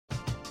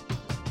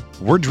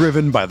We're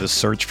driven by the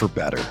search for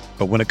better.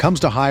 But when it comes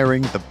to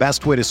hiring, the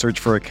best way to search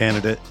for a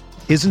candidate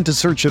isn't to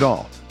search at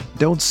all.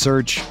 Don't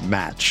search,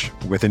 match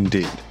with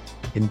Indeed.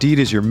 Indeed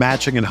is your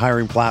matching and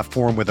hiring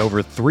platform with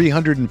over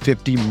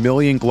 350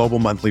 million global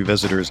monthly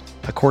visitors,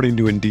 according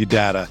to Indeed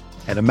data,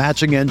 and a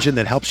matching engine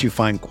that helps you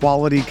find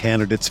quality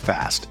candidates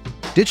fast.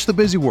 Ditch the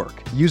busy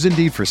work. Use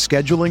Indeed for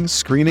scheduling,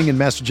 screening, and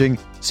messaging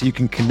so you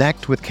can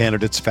connect with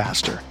candidates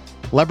faster.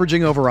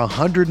 Leveraging over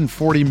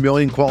 140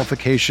 million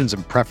qualifications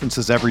and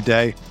preferences every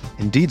day,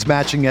 Indeed's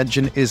matching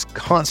engine is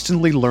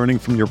constantly learning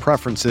from your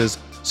preferences,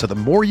 so the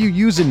more you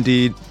use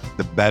Indeed,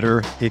 the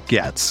better it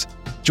gets.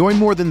 Join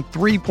more than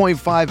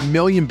 3.5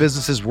 million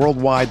businesses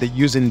worldwide that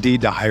use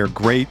Indeed to hire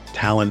great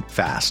talent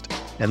fast.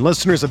 And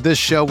listeners of this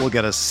show will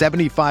get a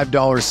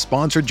 $75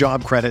 sponsored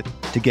job credit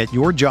to get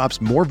your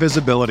jobs more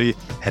visibility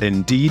at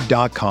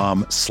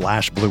Indeed.com/Blue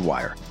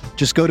Wire.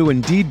 Just go to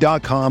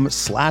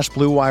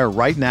Indeed.com/Blue Wire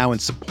right now and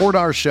support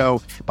our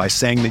show by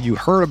saying that you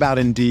heard about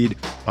Indeed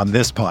on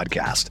this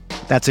podcast.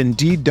 That's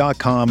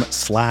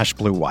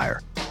Indeed.com/Blue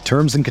Wire.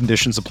 Terms and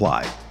conditions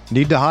apply.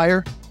 Need to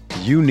hire?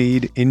 You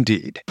need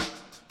Indeed.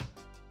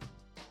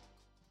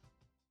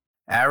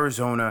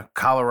 Arizona,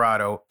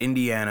 Colorado,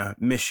 Indiana,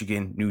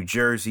 Michigan, New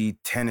Jersey,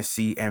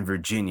 Tennessee, and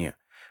Virginia.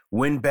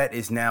 WynnBET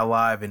is now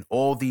live in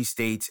all these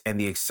states, and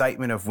the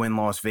excitement of Wynn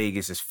Las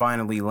Vegas has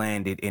finally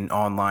landed in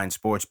online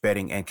sports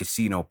betting and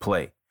casino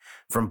play.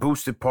 From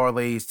boosted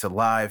parlays to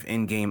live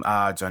in-game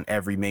odds on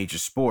every major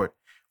sport,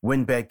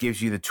 WynnBET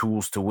gives you the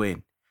tools to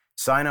win.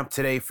 Sign up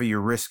today for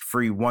your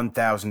risk-free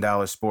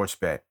 $1,000 sports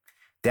bet.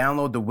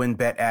 Download the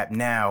WynnBET app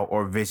now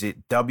or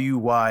visit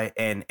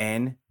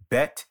wynnbet.com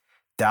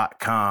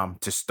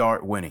to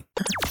start winning.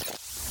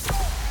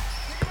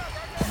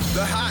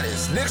 The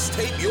hottest Knicks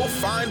tape you'll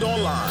find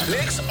online.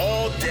 Knicks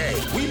all day.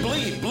 We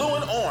bleed blue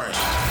and orange.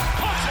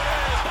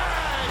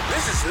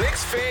 This is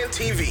Knicks Fan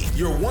TV,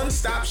 your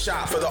one-stop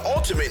shop for the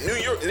ultimate New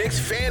York Knicks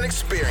fan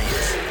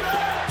experience.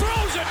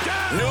 Throws it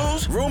down.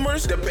 News,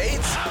 rumors,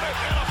 debates,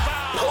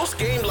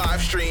 post-game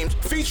live streams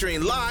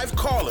featuring live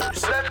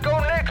callers. Let's go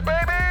Knicks,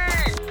 baby!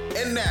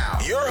 And now,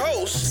 your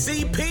host,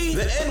 CP,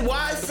 the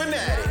NY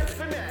Fanatic.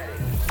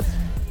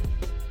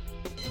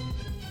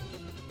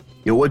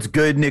 Yo, what's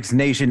good, Knicks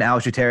Nation?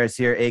 Alex Gutierrez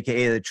here,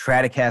 a.k.a. the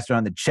Stratocaster,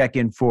 on the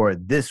check-in for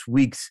this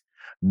week's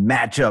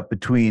matchup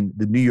between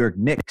the New York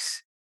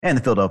Knicks and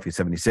the Philadelphia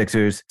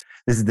 76ers.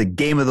 This is the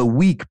Game of the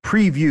Week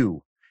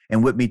preview.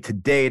 And with me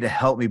today to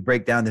help me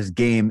break down this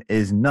game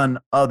is none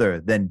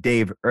other than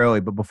Dave Early.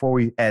 But before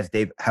we ask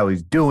Dave how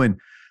he's doing,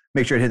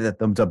 make sure to hit that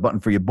thumbs up button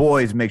for your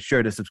boys. Make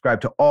sure to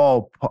subscribe to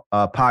all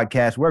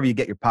podcasts, wherever you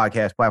get your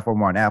podcast platform,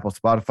 or on Apple,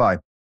 Spotify,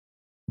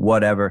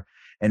 whatever.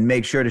 And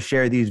make sure to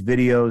share these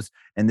videos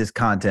and this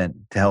content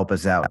to help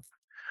us out.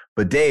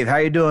 But Dave, how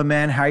you doing,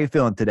 man? How are you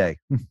feeling today?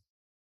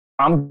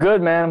 I'm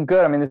good, man. I'm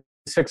good. I mean, the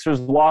Sixers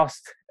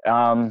lost,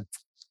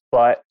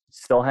 but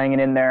still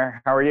hanging in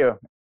there. How are you?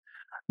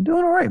 I'm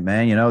doing all right,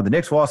 man. You know, the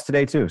Knicks lost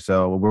today too,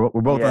 so we're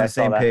both on the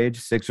same page.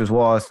 Sixers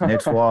lost,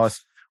 Knicks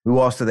lost. We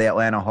lost to the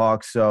Atlanta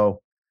Hawks. So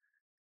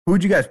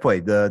who'd you guys play?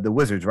 The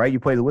Wizards, right? You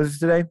played the Wizards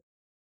today?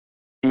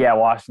 Yeah,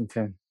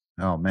 Washington.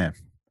 Oh, man.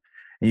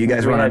 And you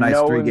guys were on a nice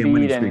 3-game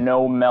winning streak. And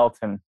no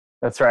Melton.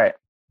 That's right.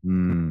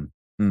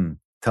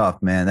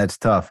 Tough, man. That's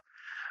tough.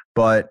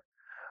 But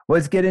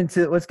let's get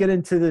into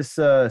this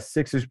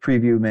Sixers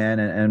preview, man.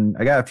 And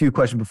I got a few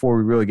questions before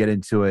we really get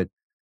into it.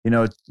 You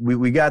know,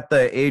 we got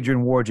the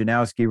Adrian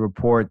Wojnarowski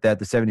report that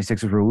the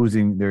 76ers were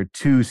losing their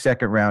 2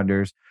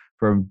 second-rounders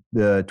from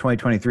the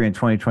 2023 and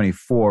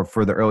 2024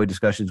 for the early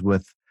discussions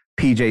with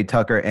PJ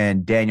Tucker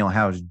and Daniel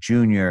House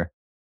Jr.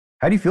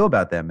 How do you feel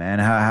about that, man?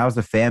 How's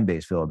the fan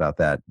base feel about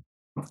that?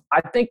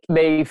 I think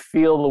they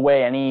feel the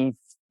way any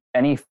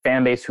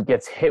fan base who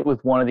gets hit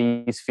with one of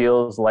these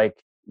feels,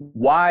 like,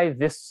 why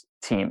this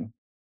team?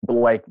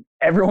 Like,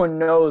 everyone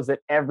knows that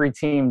every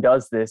team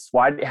does this.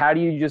 How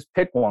do you just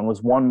pick one?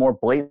 Was one more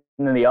blatant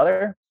than the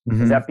other?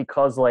 Mm-hmm. Is that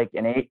because, like,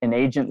 an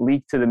agent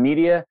leaked to the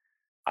media?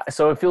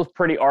 So it feels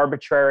pretty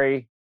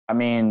arbitrary. I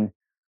mean,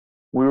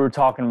 we were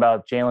talking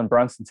about Jalen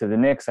Brunson to the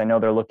Knicks. I know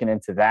they're looking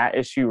into that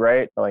issue,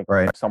 right? Like,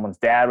 right. Someone's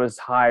dad was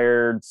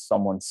hired,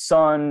 someone's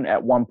son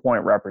at one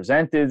point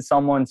represented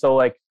someone. So,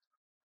 like,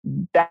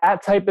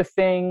 that type of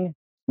thing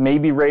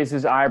maybe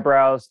raises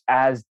eyebrows,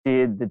 as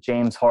did the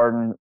James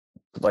Harden,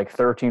 like,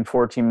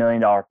 $13-14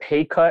 million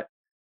pay cut.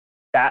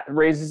 That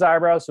raises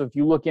eyebrows. So if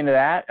you look into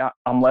that,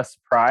 I'm less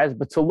surprised.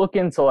 But to look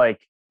into, like,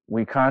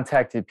 we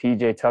contacted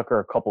PJ Tucker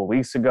a couple of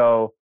weeks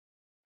ago,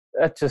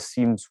 that just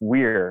seems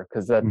weird,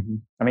 because that,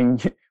 I mean,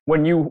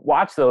 when you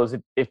watch those,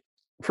 if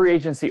free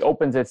agency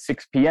opens at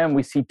 6 p.m.,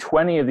 we see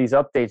 20 of these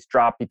updates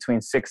drop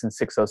between 6 and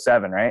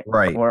 6:07, right?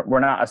 Right. We're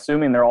not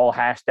assuming they're all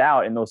hashed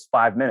out in those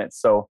 5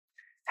 minutes. So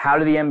how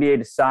do the NBA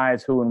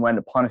decides who and when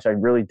to punish? I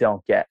really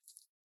don't get.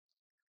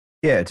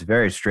 Yeah, it's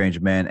very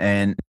strange, man.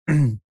 And,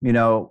 you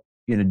know,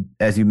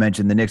 as you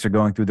mentioned, the Knicks are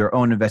going through their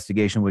own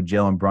investigation with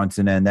Jalen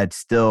Brunson, and that's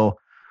still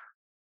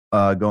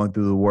going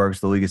through the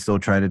works. The league is still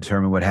trying to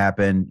determine what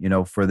happened. You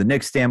know, for the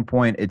Knicks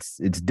standpoint, it's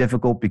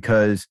difficult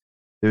because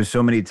there's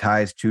so many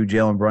ties to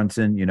Jalen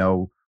Brunson. You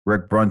know,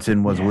 Rick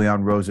Brunson was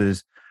Leon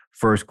Rose's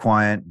first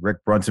client. Rick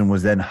Brunson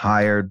was then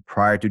hired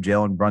prior to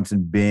Jalen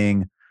Brunson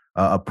being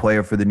a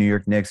player for the New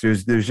York Knicks.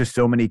 There's just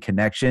so many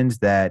connections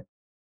that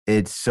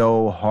it's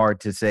so hard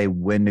to say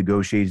when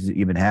negotiations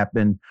even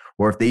happened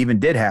or if they even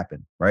did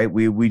happen, right?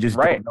 We just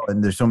don't know,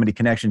 and there's so many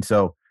connections.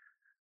 So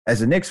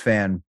as a Knicks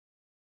fan,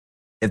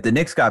 if the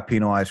Knicks got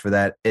penalized for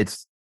that,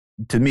 it's,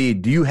 to me,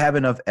 do you have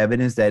enough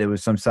evidence that it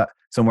was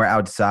somewhere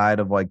outside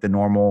of like the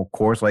normal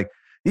course? Like,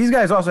 these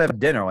guys also have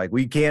dinner. Like,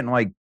 we can't,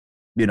 like,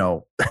 you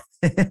know,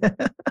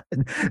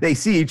 they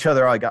see each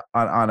other like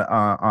on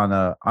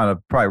a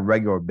probably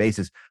regular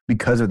basis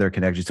because of their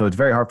connection. So it's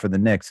very hard for the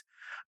Knicks.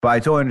 But I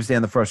totally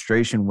understand the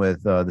frustration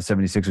with the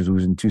 76ers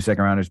losing 2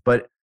 second-rounders.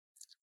 But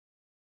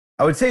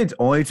I would say it's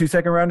only 2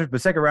 second-rounders,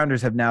 but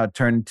second-rounders have now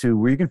turned to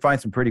where you can find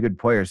some pretty good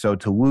players. So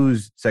to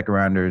lose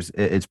second-rounders,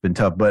 it's been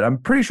tough. But I'm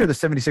pretty sure the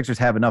 76ers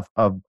have enough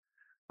of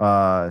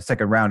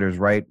second-rounders,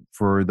 right,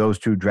 for those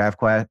two draft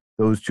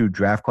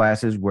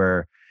classes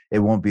where it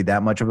won't be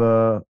that much of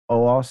a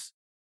loss.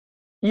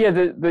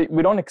 Yeah,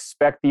 we don't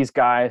expect these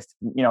guys to,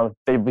 you know,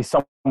 they'd be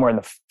somewhere in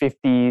the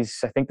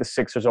 50s. I think the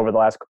Sixers over the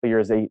last couple of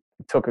years, they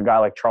took a guy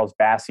like Charles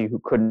Bassey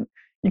who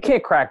you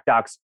can't crack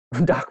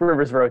Doc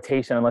Rivers'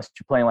 rotation unless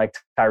you're playing like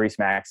Tyrese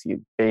Maxey,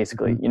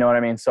 basically. You know what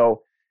I mean?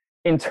 So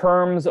in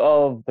terms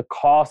of the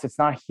cost, it's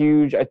not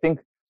huge. I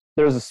think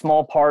there's a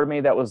small part of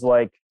me that was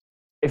like,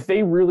 if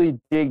they really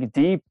dig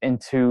deep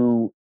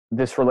into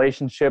this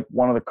relationship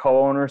one of the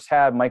co-owners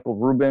had, Michael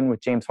Rubin,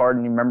 with James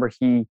Harden, you remember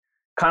he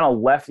kind of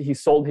left, he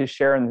sold his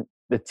share in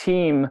the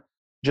team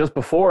just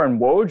before, and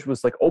Woj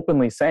was like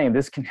openly saying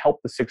this can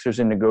help the Sixers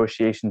in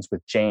negotiations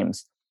with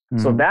James.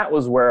 So that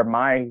was where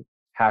my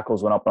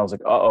hackles went up, and I was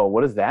like, uh-oh,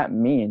 what does that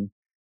mean?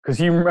 Because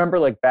you remember,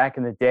 like, back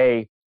in the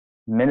day,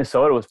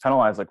 Minnesota was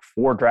penalized like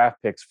 4 draft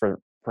picks for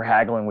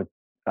haggling with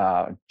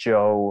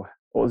Joe,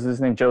 what was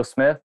his name? Joe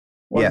Smith?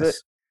 Was it?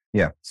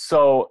 Yeah.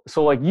 So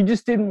like, you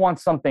just didn't want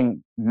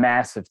something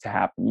massive to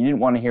happen. You didn't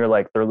want to hear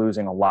like they're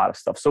losing a lot of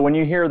stuff. So when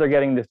you hear they're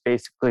getting this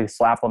basically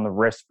slap on the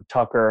wrist for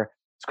Tucker,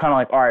 it's kind of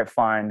like, all right,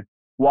 fine.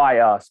 Why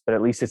us? But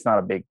at least it's not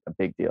a big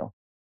deal.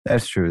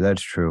 That's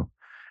true.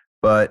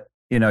 But,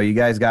 you know, you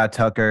guys got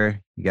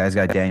Tucker, you guys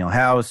got Daniel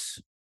House,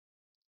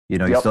 you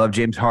know, you still have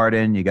James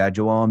Harden, you got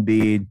Joel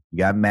Embiid, you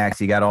got Max,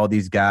 you got all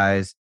these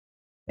guys.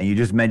 And you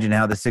just mentioned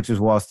how the Sixers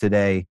lost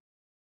today.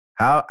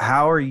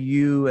 How are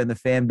you and the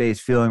fan base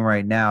feeling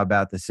right now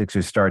about the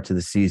Sixers start to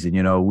the season?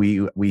 You know,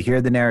 we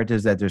hear the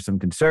narratives that there's some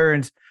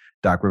concerns.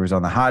 Doc Rivers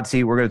on the hot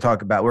seat. We're going to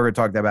talk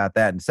about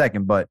that in a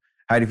second. But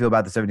how do you feel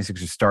about the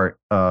 76ers start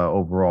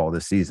overall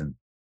this season?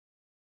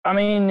 I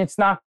mean, it's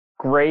not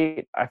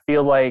great. I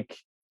feel like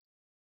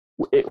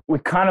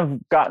we've kind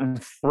of gotten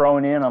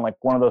thrown in on like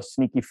one of those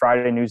sneaky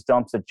Friday news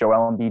dumps that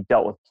Joel Embiid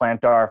dealt with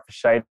plantar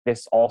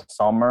fasciitis all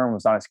summer and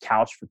was on his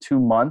couch for 2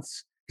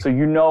 months. So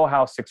you know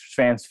how Sixers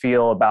fans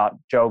feel about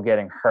Joe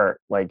getting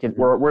hurt. Like,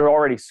 we're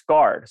already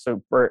scarred.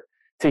 So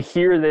to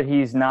hear that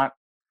he's not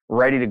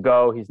ready to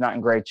go, he's not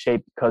in great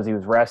shape because he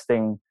was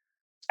resting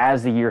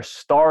as the year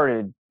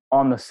started,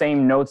 on the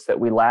same notes that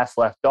we last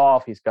left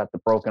off, he's got the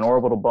broken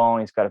orbital bone,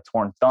 he's got a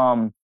torn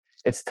thumb.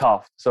 It's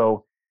tough.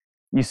 So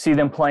you see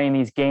them playing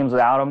these games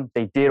without him.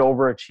 They did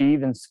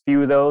overachieve in a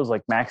few of those.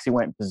 Like, Maxey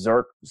went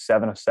berserk,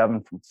 7 of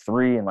 7 from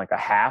 3 in like a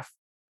half.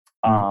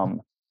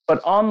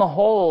 But on the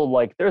whole,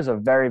 like, there's a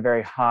very,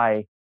 very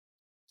high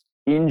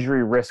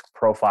injury risk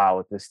profile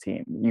with this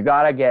team. You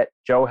got to get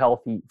Joe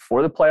healthy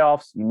for the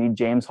playoffs. You need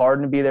James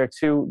Harden to be there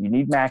too. You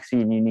need Maxey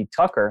and you need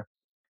Tucker.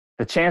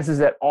 The chances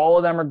that all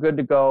of them are good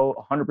to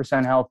go,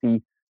 100%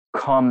 healthy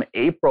come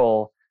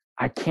April,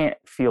 I can't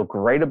feel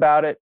great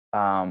about it.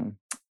 I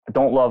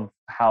don't love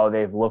how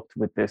they've looked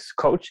with this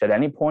coach at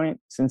any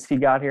point since he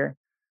got here.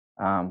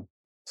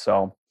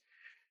 So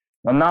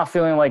I'm not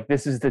feeling like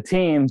this is the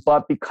team,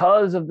 but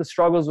because of the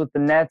struggles with the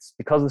Nets,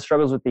 because of the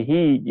struggles with the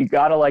Heat, you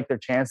got to like their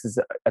chances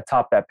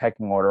atop that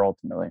pecking order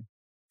ultimately.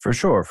 For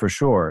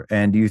sure.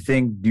 And do you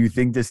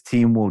think this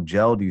team will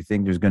gel? Do you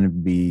think there's going to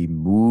be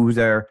moves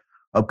that are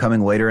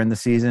upcoming later in the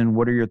season?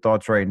 What are your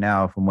thoughts right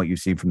now from what you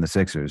see from the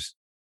Sixers?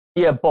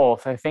 Yeah,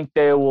 both. I think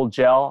they will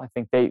gel. I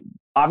think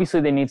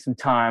they need some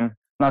time.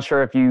 I'm not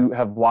sure if you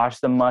have watched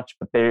them much,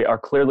 but they are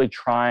clearly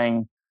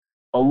trying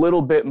a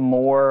little bit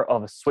more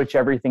of a switch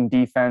everything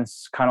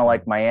defense, kind of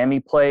like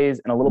Miami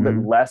plays, and a little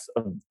bit less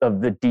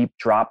of the deep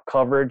drop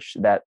coverage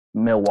that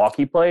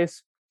Milwaukee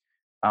plays.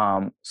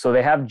 So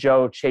they have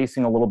Joe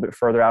chasing a little bit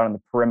further out on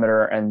the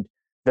perimeter, and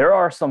there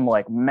are some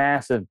like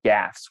massive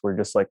gaffes where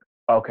just like,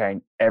 okay,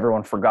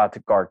 everyone forgot to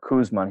guard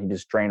Kuzma, and he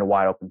just drained a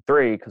wide open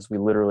 3 because we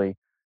literally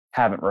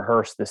haven't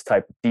rehearsed this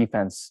type of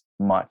defense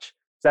much.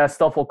 So that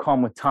stuff will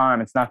come with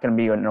time. It's not going to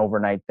be an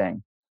overnight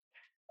thing.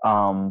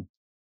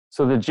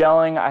 So the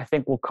gelling, I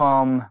think, will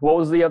come. What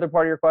was the other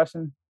part of your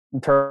question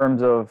in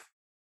terms of?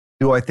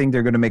 Do I think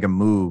they're going to make a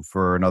move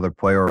for another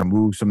player or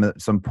move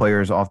some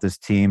players off this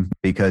team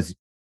because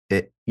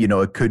it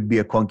could be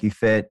a clunky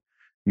fit.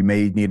 You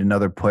may need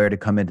another player to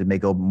come in to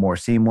make it more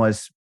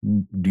seamless.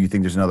 Do you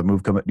think there's another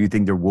move coming? Do you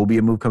think there will be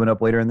a move coming up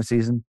later in the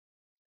season?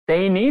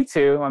 They need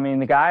to. I mean,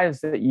 the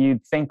guys that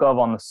you'd think of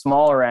on the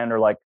smaller end are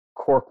like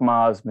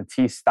Korkmaz,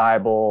 Matisse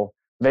Steibel.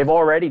 They've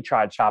already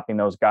tried chopping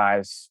those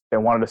guys. They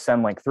wanted to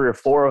send like 3 or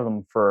 4 of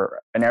them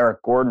for an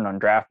Eric Gordon on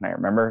draft night,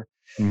 remember?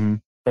 Mm-hmm.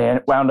 They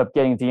wound up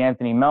getting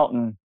DeAnthony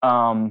Melton.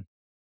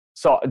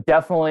 So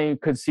definitely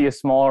could see a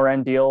smaller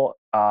end deal.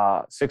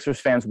 Sixers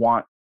fans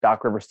want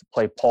Doc Rivers to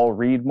play Paul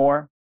Reed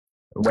more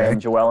when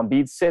Joel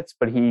Embiid sits,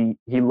 but he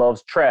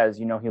loves Trez.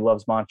 You know, he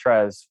loves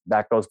Montrez.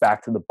 That goes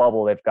back to the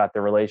bubble. They've got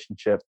their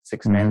relationship,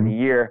 6th man of the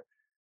year.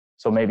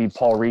 So maybe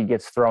Paul Reed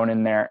gets thrown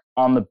in there.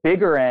 On the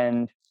bigger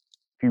end,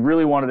 if you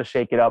really wanted to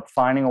shake it up,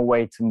 finding a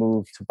way to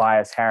move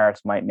Tobias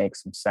Harris might make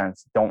some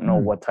sense. Don't know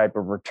what type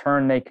of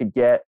return they could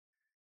get.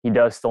 He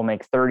does still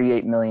make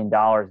 $38 million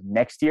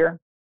next year,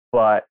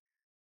 but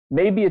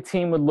maybe a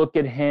team would look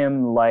at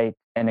him like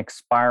an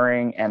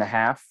expiring and a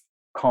half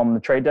come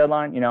the trade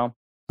deadline. You know,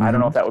 I don't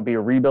know if that would be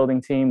a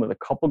rebuilding team with a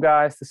couple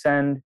guys to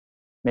send,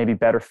 maybe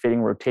better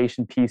fitting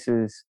rotation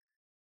pieces.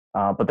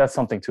 But that's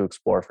something to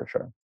explore for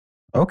sure.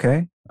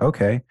 Okay.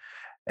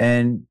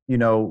 And, you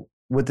know,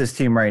 with this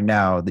team right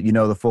now, that, you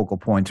know, the focal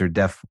points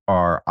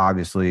are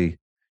obviously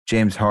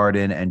James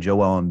Harden and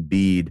Joel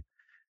Embiid.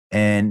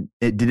 And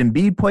did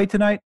Embiid play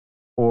tonight?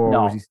 Or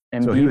no, was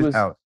Embiid so he was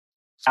out?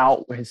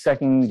 Out his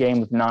second game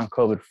with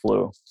non-COVID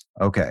flu.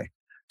 Okay.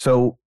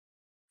 So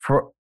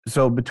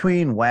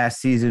between last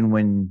season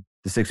when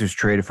the Sixers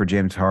traded for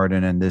James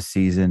Harden and this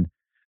season,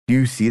 do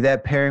you see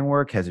that pairing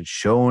work? Has it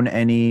shown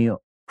any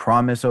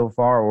promise so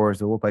far, or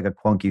does it look like a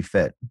clunky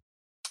fit?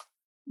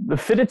 The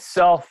fit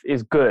itself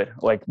is good.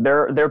 Like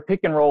their pick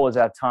and roll is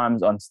at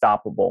times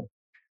unstoppable.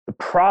 The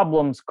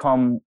problems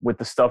come with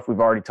the stuff we've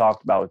already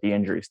talked about with the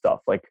injury stuff.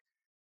 Like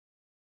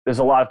there's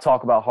a lot of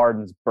talk about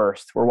Harden's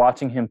burst. We're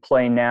watching him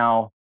play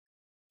now.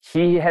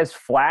 He has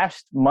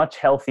flashed much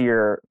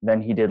healthier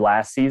than he did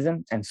last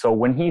season. And so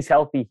when he's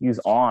healthy, he's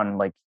on.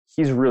 Like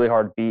he's really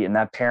hard to beat, and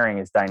that pairing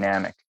is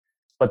dynamic.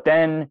 But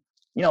then,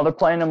 you know, they're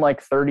playing him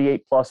like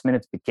 38 plus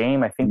minutes per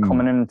game. I think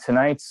coming in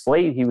tonight's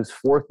slate, he was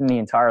 4th in the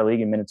entire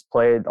league in minutes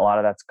played. A lot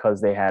of that's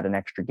because they had an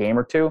extra game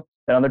or two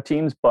than other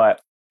teams.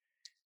 But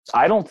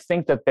I don't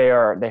think that they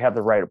have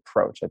the right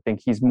approach. I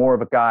think he's more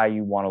of a guy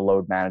you want to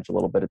load manage a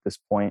little bit at this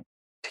point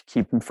to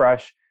keep him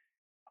fresh.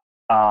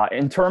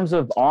 In terms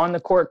of on the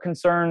court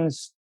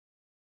concerns,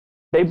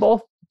 they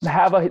both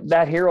have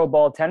that hero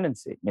ball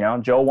tendency. You know,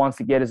 Joe wants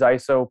to get his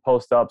ISO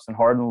post ups, and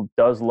Harden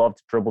does love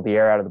to dribble the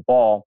air out of the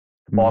ball.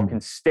 The ball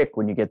can stick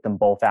when you get them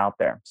both out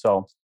there.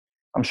 So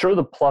I'm sure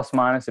the plus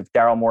minus, if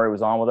Daryl Morey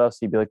was on with us,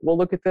 he'd be like, well,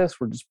 look at this.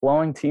 We're just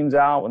blowing teams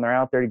out when they're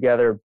out there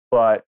together.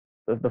 But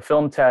the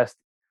film test,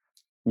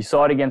 you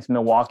saw it against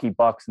Milwaukee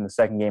Bucks in the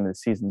second game of the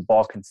season. The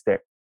ball can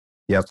stick.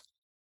 Yep.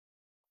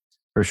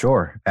 For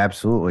sure.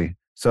 Absolutely.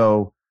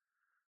 So,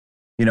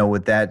 you know,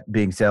 with that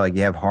being said, like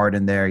you have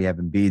Harden there, you have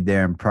Embiid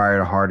there, and prior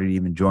to Harden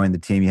even joining the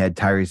team, you had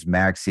Tyrese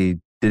Maxey.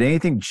 Did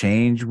anything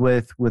change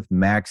with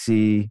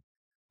Maxey,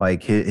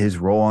 like his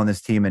role on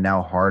this team, and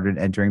now Harden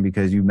entering?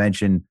 Because you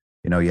mentioned,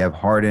 you know, you have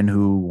Harden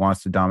who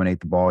wants to dominate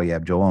the ball. You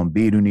have Joel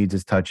Embiid who needs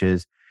his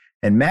touches.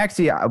 And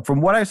Maxey,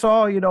 from what I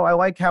saw, you know, I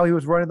like how he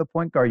was running the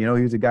point guard. You know,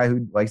 he was a guy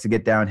who likes to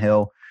get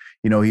downhill.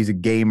 You know, he's a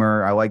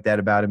gamer. I like that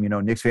about him. You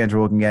know, Knicks fans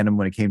were looking at him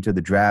when it came to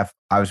the draft.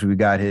 Obviously, we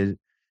got his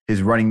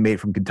running mate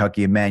from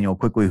Kentucky, Emmanuel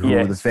Quickly, who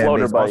the fan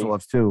base also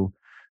loves too.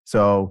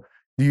 So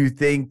do you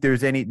think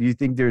there's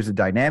a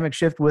dynamic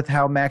shift with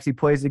how Maxey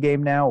plays the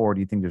game now, or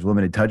do you think there's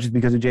limited touches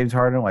because of James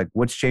Harden? Like,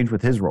 what's changed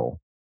with his role?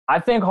 I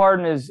think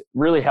Harden has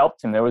really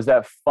helped him. There was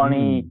that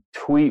funny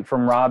tweet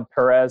from Rob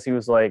Perez. He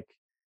was like,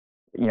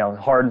 you know,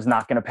 Harden's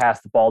not going to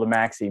pass the ball to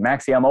Maxey.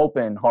 Maxey, I'm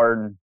open.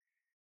 Harden,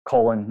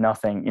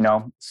 nothing, you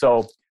know.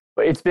 So,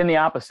 but it's been the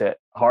opposite.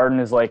 Harden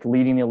is like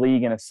leading the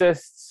league in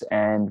assists,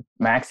 and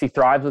Maxey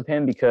thrives with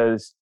him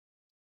because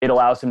it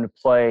allows him to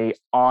play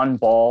on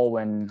ball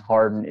when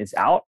Harden is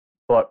out,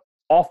 but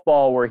off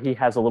ball where he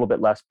has a little bit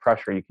less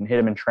pressure. You can hit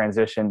him in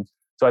transition.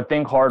 So I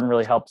think Harden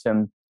really helps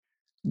him.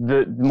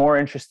 The more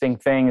interesting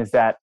thing is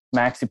that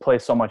Maxey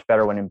plays so much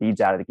better when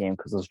Embiid's out of the game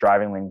because those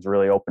driving lanes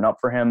really open up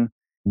for him.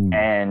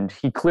 And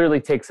he clearly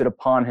takes it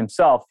upon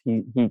himself.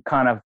 He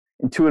kind of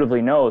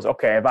intuitively knows,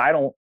 okay, if I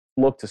don't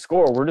look to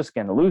score, we're just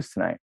going to lose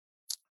tonight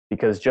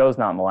because Joe's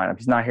not in the lineup.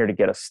 He's not here to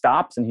get us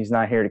stops, and he's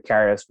not here to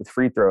carry us with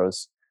free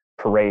throws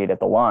parade at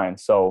the line.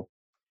 So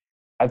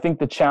I think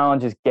the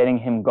challenge is getting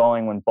him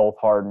going when both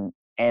Harden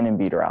and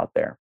Embiid are out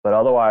there. But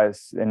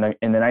otherwise, in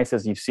the nights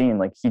as you've seen,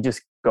 like he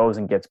just goes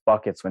and gets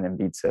buckets when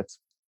Embiid sits.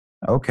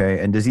 Okay.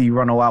 And does he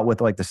run a lot with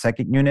like the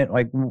second unit,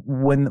 like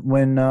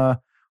when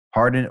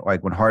Harden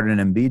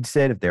and Embiid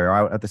sit, if they're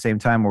out at the same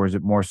time, or is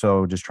it more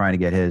so just trying to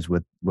get his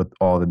with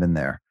all of them in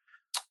there?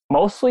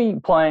 Mostly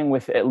playing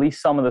with at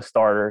least some of the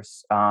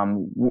starters.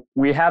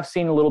 We have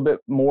seen a little bit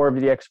more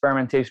of the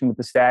experimentation with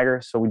the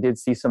stagger. So we did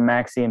see some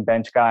Maxey and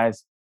bench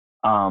guys.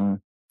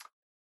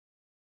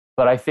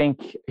 But I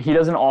think he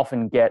doesn't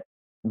often get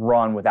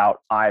run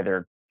without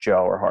either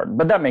Joe or Harden.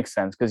 But that makes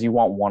sense because you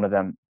want one of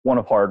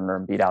Harden or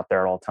Embiid out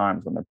there at all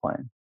times when they're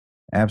playing.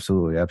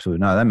 Absolutely.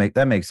 No,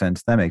 that makes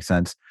sense.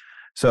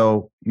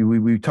 So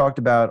we talked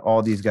about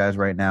all these guys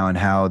right now and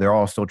how they're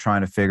all still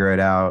trying to figure it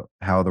out,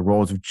 how the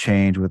roles have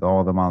changed with all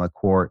of them on the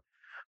court.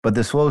 But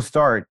the slow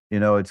start,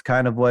 it's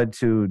kind of led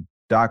to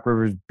Doc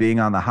Rivers being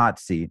on the hot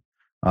seat,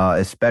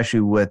 especially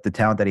with the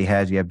talent that he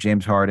has. You have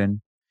James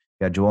Harden,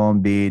 you got Joel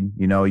Embiid.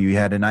 You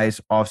had a nice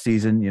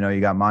offseason.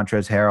 You got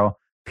Montrezl Harrell,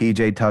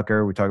 PJ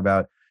Tucker. We talk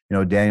about,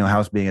 Daniel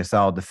House being a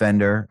solid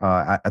defender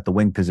at the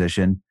wing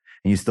position.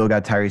 And you still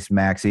got Tyrese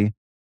Maxey.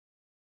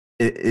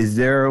 Is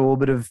there a little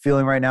bit of a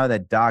feeling right now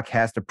that Doc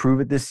has to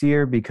prove it this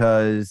year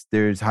because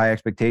there's high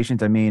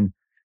expectations? I mean,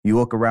 you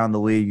look around the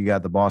league, you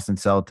got the Boston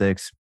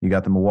Celtics, you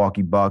got the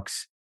Milwaukee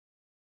Bucks.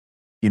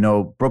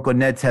 Brooklyn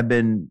Nets have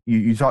been,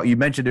 you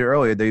mentioned it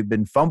earlier, they've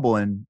been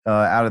fumbling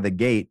out of the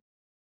gate.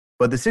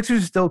 But the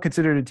Sixers are still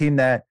considered a team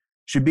that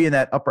should be in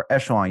that upper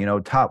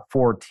echelon, top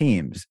 4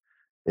 teams.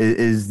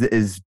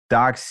 Is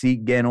Doc's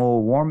seat getting a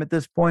little warm at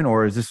this point,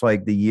 or is this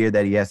like the year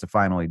that he has to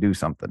finally do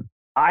something?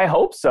 I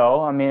hope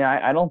so. I mean,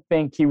 I don't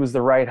think he was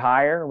the right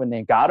hire when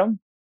they got him.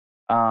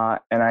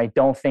 And I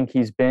don't think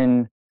he's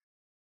been,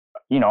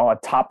 a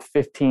top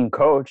 15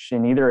 coach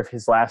in either of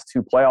his last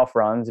 2 playoff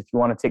runs. If you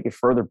want to take it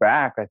further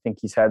back, I think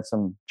he's had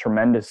some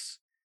tremendous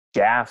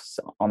gaffes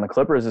on the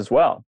Clippers as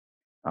well.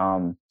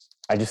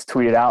 I just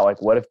tweeted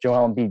out, what if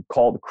Joel Embiid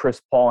called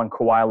Chris Paul and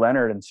Kawhi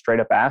Leonard and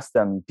straight up asked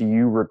them, do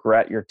you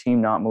regret your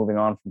team not moving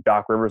on from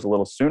Doc Rivers a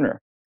little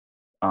sooner?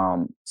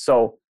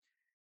 So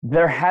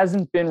there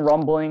hasn't been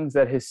rumblings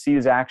that his seat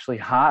is actually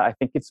hot. I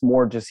think it's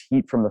more just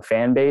heat from the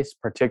fan base,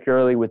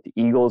 particularly with the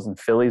Eagles and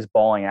Phillies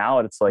balling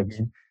out. It's like,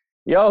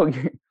 yo,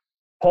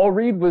 Paul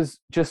Reed was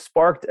just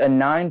sparked a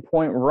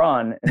 9-point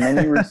run, and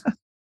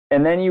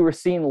then you were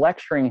seen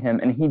lecturing him,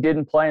 and he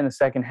didn't play in the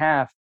second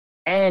half,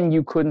 and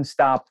you couldn't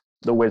stop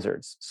the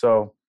Wizards.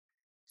 So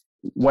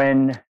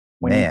when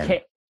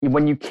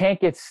you can't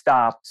get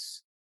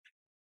stops,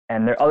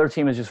 and the other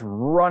team is just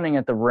running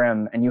at the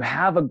rim, and you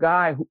have a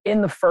guy who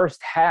in the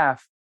first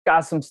half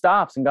got some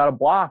stops and got a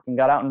block and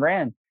got out and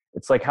ran.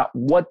 It's like,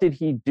 what did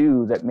he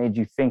do that made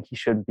you think he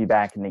shouldn't be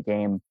back in the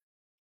game,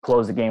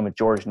 close the game with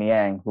George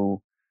Niang,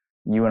 who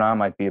you and I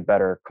might be a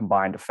better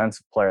combined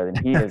defensive player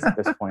than he is at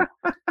this point.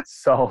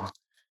 So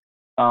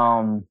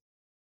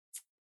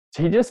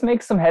he just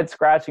makes some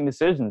head-scratching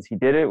decisions. He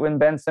did it when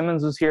Ben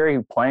Simmons was here. He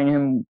was playing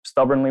him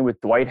stubbornly with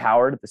Dwight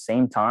Howard at the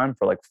same time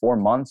for 4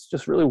 months.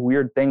 Just really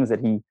weird things that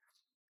he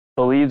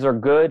believes are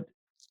good,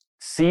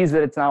 sees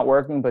that it's not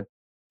working, but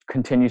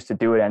continues to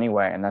do it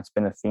anyway. And that's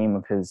been a theme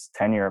of his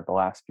tenure of the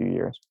last few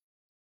years.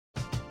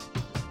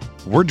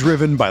 We're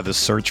driven by the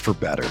search for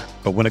better.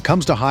 But when it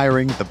comes to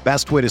hiring, the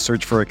best way to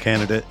search for a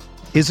candidate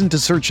isn't to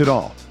search at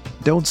all.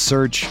 Don't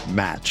search,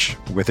 match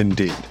with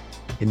Indeed.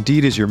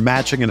 Indeed is your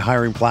matching and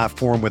hiring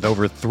platform with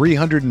over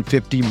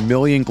 350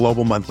 million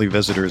global monthly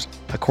visitors,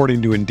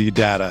 according to Indeed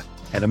data,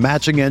 and a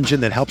matching engine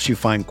that helps you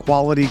find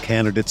quality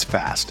candidates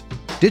fast.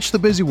 Ditch the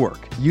busy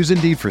work. Use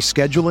Indeed for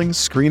scheduling,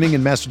 screening,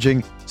 and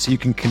messaging so you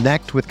can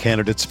connect with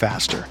candidates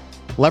faster.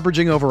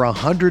 Leveraging over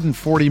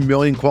 140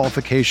 million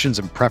qualifications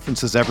and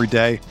preferences every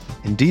day,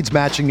 Indeed's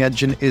matching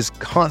engine is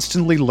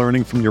constantly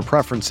learning from your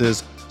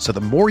preferences, so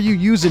the more you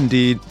use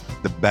Indeed,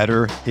 the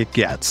better it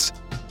gets.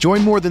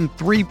 Join more than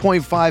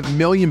 3.5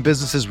 million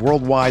businesses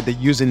worldwide that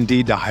use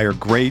Indeed to hire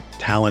great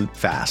talent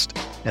fast.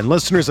 And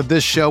listeners of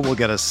this show will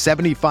get a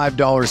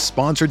 $75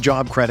 sponsored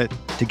job credit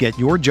to get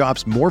your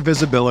jobs more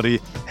visibility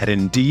at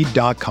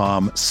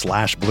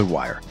Indeed.com/Blue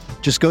Wire.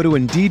 Just go to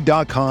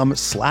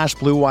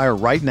Indeed.com/Blue Wire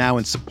right now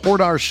and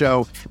support our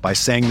show by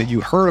saying that you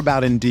heard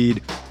about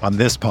Indeed on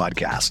this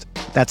podcast.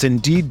 That's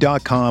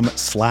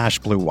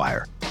Indeed.com/Blue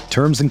Wire.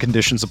 Terms and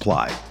conditions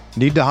apply.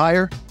 Need to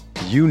hire?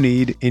 You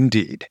need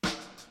Indeed.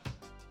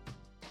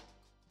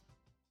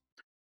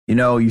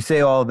 You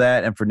say all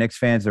that, and for Knicks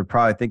fans, they're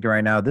probably thinking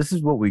right now, this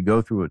is what we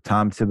go through with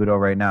Tom Thibodeau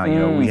right now.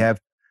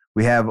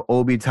 We have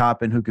Obi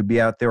Toppin who could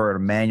be out there, or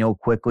Emmanuel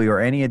Quickly, or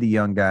any of the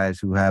young guys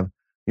who have,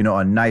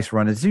 a nice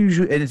run.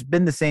 It's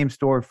been the same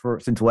story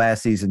since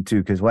last season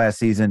too, because last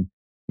season,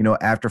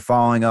 after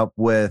following up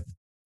with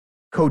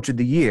Coach of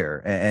the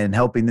Year and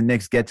helping the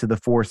Knicks get to the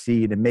 4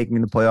 seed and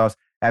making the playoffs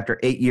after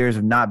 8 years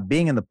of not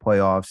being in the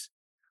playoffs.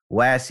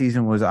 Last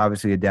season was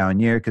obviously a down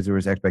year because there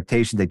was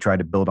expectations. They tried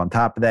to build on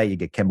top of that. You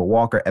get Kemba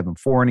Walker, Evan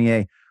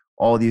Fournier.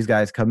 All these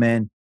guys come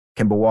in.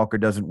 Kemba Walker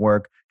doesn't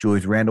work.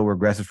 Julius Randle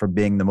regresses from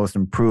being the most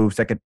improved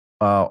second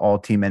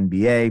all-team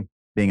NBA,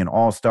 being an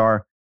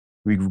all-star.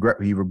 He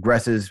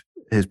regresses.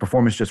 His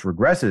performance just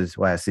regresses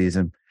last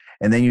season.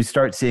 And then you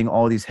start seeing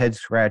all these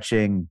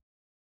head-scratching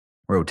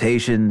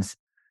rotations.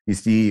 You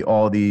see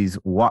all these,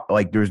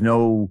 there's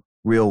no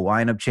real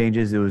lineup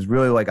changes. It was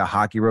really like a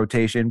hockey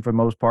rotation for the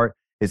most part.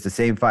 It's the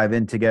same 5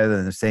 in together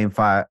and the same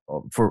 5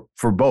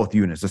 for both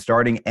units, the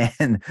starting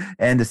and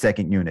the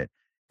second unit.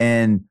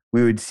 And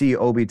we would see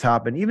Obi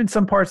Toppin, even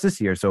some parts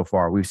this year so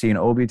far. We've seen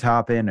Obi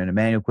Toppin and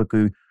Emmanuel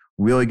Quickly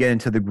really get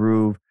into the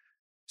groove,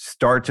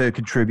 start to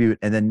contribute,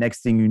 and then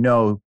next thing you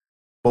know,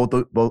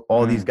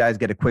 all these guys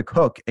get a quick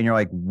hook, and you're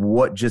like,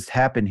 what just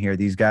happened here?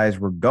 These guys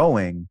were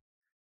going,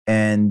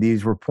 and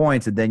these were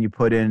points, and then you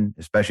put in,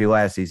 especially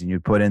last season, you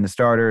put in the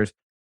starters,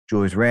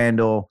 Julius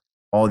Randle,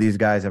 all these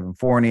guys, Evan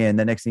Fournier, and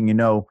the next thing you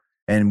know,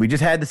 and we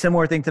just had the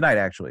similar thing tonight,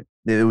 actually.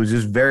 It was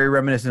just very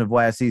reminiscent of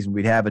last season.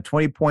 We'd have a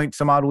 20-point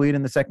some odd lead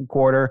in the second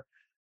quarter.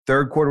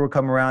 Third quarter would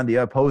come around. The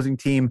opposing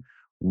team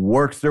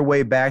works their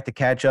way back to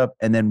catch up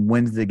and then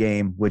wins the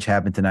game, which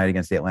happened tonight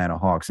against the Atlanta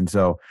Hawks. And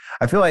so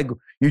I feel like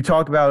you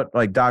talk about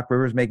like Doc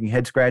Rivers making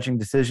head-scratching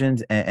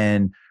decisions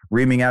and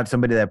reaming out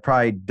somebody that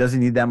probably doesn't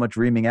need that much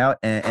reaming out,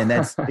 and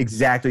that's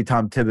exactly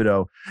Tom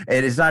Thibodeau.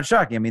 And it's not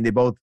shocking. I mean, they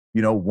both,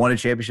 won a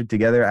championship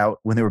together out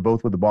when they were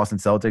both with the Boston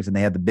Celtics, and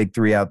they had the big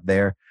three out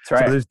there.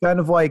 That's right. So there's kind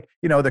of like,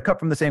 they're cut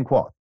from the same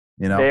cloth.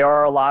 There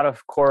are a lot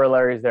of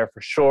corollaries there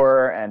for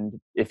sure. And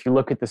if you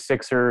look at the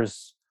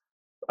Sixers'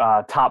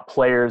 top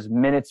players'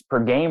 minutes per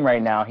game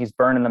right now, he's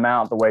burning them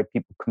out the way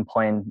people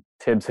complain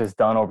Tibbs has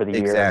done over the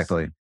years.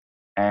 Exactly.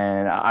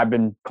 And I've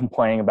been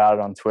complaining about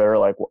it on Twitter,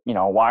 like,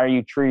 why are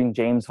you treating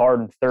James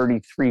Harden,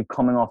 33,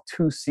 coming off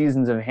 2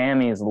 seasons of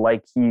hammies,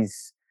 like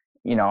he's,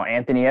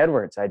 Anthony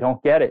Edwards? I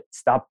don't get it.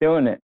 Stop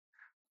doing it.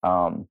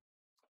 And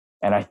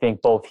I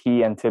think both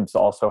he and Tibbs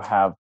also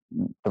have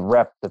the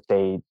rep that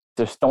they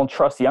just don't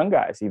trust young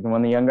guys, even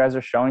when the young guys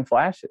are showing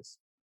flashes.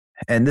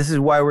 And this is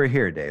why we're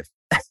here, Dave.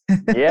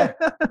 Yeah.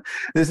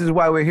 This is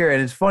why we're here.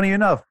 And it's funny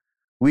enough,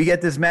 we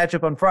get this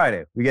matchup on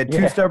Friday. We get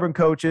two stubborn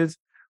coaches.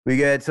 We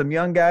get some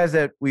young guys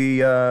that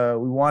we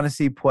want to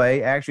see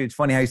play. Actually, it's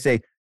funny how you say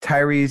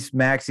Tyrese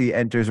Maxey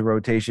enters a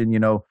rotation.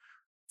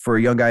 For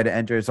a young guy to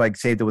enter, it's like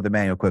saved it with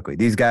Emmanuel quickly.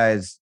 These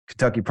guys,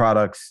 Kentucky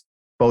products,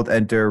 both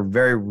enter.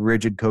 Very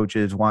rigid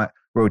coaches, want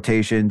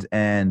rotations,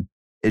 and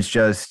it's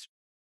just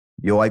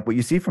you'll like what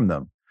you see from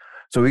them.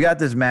 So we got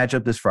this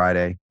matchup this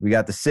Friday. We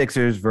got the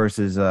Sixers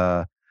versus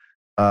the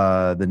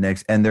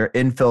Knicks, and they're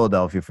in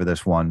Philadelphia for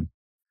this one.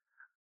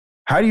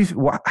 How do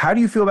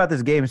you feel about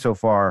this game so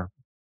far,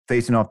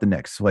 facing off the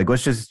Knicks? Like,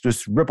 let's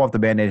just rip off the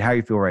Band-Aid. How do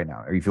you feel right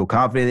now? Are you feel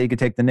confident that you could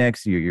take the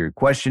Knicks? You're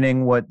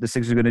questioning what the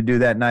Sixers are going to do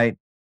that night.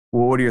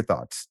 Well, what are your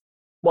thoughts?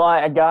 Well,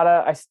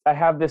 I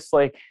have this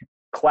like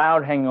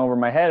cloud hanging over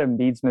my head.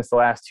 Embiid's missed the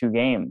last 2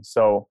 games,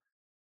 so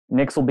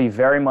Knicks will be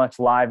very much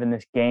live in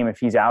this game if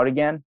he's out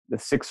again. The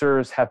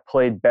Sixers have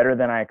played better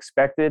than I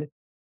expected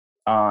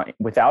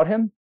without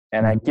him,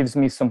 and that gives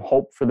me some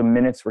hope for the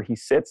minutes where he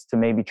sits to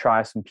maybe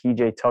try some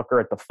PJ Tucker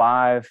at the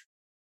 5.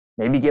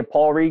 Maybe get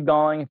Paul Reed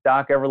going if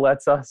Doc ever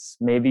lets us.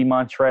 Maybe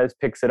Montrez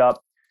picks it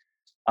up.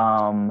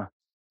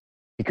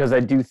 Because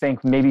I do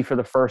think maybe for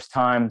the first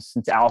time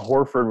since Al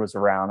Horford was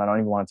around, I don't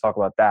even want to talk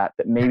about that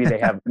maybe they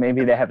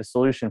have a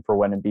solution for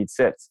when Embiid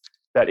sits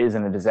that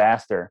isn't a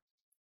disaster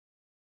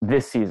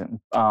this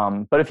season.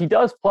 But if he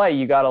does play,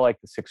 you got to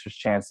like the Sixers'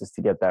 chances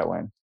to get that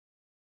win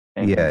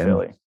in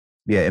Philly.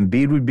 Yeah,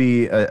 Embiid would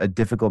be a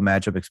difficult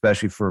matchup,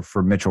 especially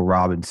for Mitchell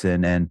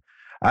Robinson. And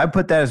I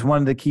put that as one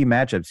of the key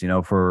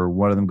matchups, for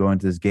one of them going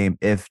into this game.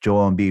 If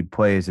Joel Embiid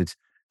plays, it's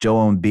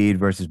Joel Embiid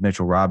versus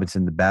Mitchell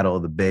Robinson, the battle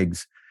of the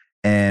bigs.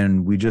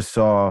 And we just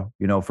saw,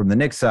 from the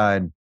Knicks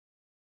side,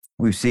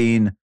 we've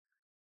seen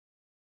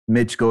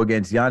Mitch go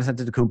against Giannis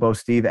Antetokounmpo,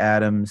 Steve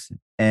Adams,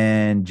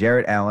 and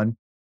Jarrett Allen,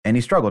 and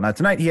he struggled. Now,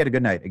 tonight he had a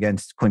good night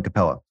against Clint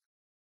Capella.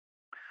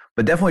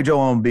 But definitely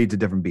Joel Embiid's a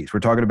different beast.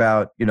 We're talking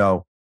about,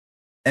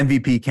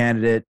 MVP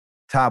candidate,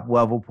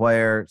 top-level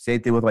player,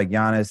 same thing with like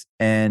Giannis.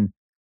 And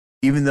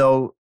even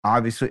though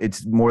obviously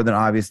it's more than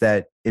obvious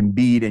that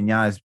Embiid and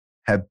Giannis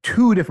have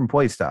 2 different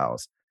play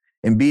styles,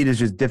 Embiid is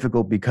just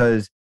difficult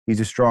because he's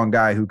a strong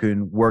guy who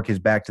can work his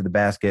back to the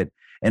basket,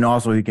 and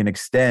also he can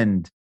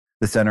extend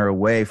the center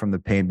away from the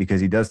paint because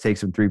he does take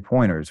some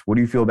 3-pointers. What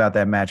do you feel about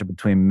that matchup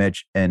between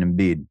Mitch and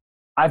Embiid?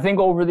 I think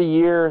over the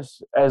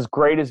years, as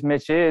great as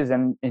Mitch is,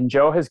 and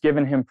Joe has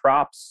given him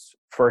props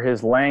for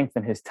his length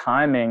and his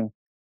timing,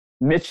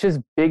 Mitch's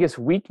biggest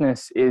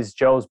weakness is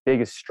Joe's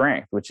biggest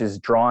strength, which is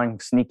drawing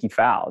sneaky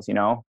fouls,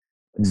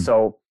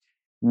 So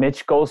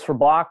Mitch goes for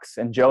blocks,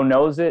 and Joe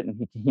knows it,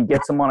 and he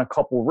gets him on a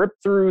couple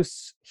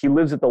rip-throughs. He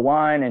lives at the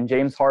line, and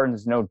James Harden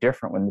is no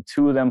different. When the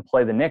 2 of them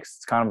play the Knicks,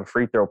 it's kind of a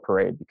free throw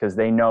parade because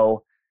they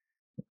know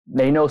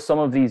some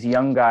of these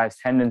young guys'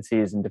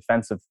 tendencies and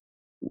defensive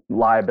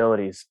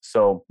liabilities,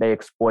 so they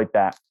exploit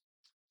that.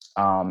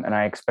 And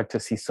I expect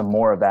to see some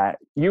more of that.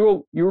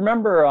 You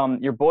remember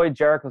your boy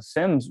Jericho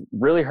Sims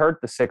really hurt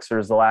the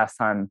Sixers the last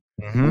time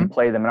we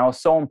played them, and I was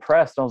so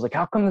impressed. I was like,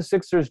 how come the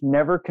Sixers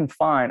never can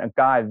find a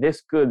guy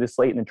this good this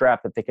late in the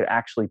draft that they could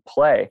actually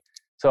play?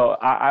 So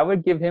I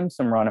would give him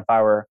some run if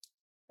I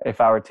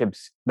were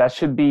Tibbs. That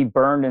should be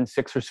burned in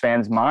Sixers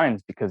fans'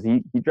 minds because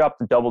he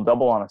dropped a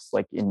double-double on us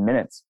like in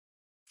minutes,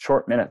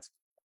 short minutes.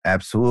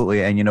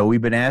 Absolutely. And,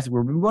 we've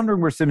been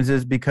wondering where Sims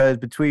is because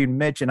between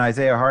Mitch and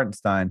Isaiah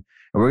Hartenstein,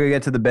 and we're going to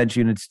get to the bench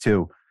units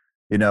too,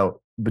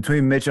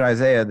 between Mitch and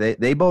Isaiah,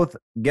 they both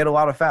get a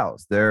lot of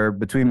fouls. They're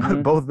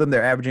between both of them,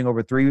 they're averaging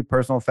over 3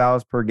 personal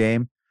fouls per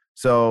game.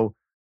 So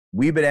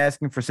we've been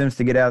asking for Sims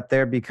to get out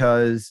there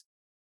because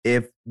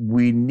if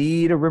we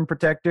need a rim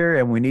protector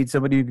and we need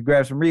somebody who can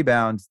grab some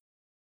rebounds,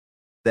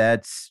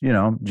 that's,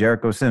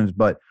 Jericho Sims.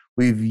 But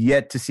we've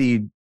yet to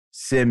see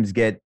Sims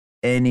get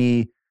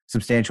any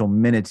substantial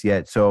minutes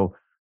yet. So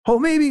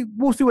maybe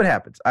we'll see what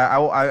happens.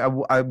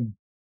 I'm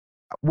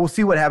we'll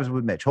see what happens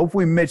with Mitch.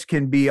 Hopefully Mitch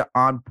can be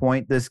on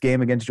point this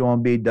game against Joel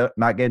Embiid,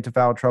 not get into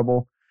foul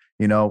trouble.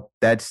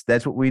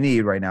 That's what we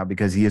need right now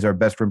because he is our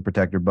best rim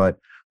protector, but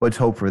let's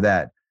hope for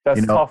that.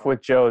 That's tough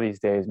with Joe these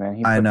days, man.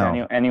 He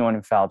puts anyone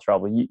in foul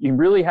trouble. You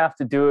really have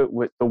to do it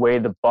with the way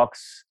the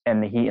Bucks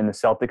and the Heat and the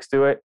Celtics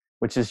do it,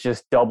 which is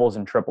just doubles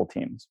and triple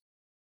teams.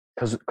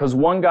 Because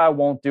one guy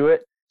won't do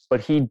it,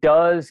 but he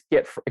does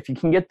if you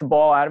can get the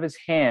ball out of his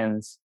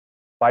hands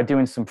by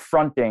doing some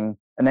fronting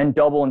and then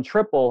double and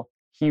triple,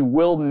 he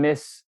will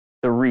miss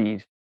the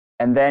read.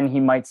 And then he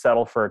might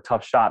settle for a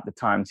tough shot the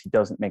times he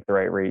doesn't make the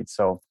right read.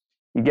 So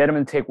you get him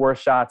to take worse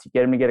shots, you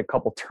get him to get a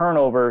couple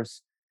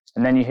turnovers,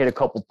 and then you hit a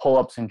couple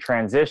pull-ups in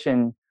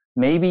transition.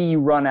 Maybe you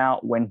run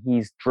out when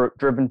he's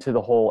driven to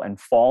the hole and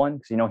fallen,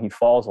 because he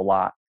falls a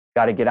lot.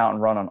 Got to get out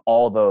and run on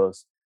all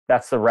those.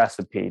 That's the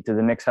recipe. Do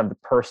the Knicks have the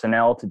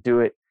personnel to do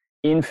it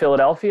in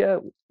Philadelphia?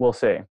 We'll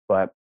see.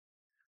 But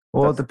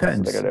it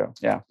depends. That's what they're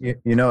gonna do.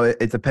 Yeah.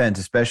 It depends,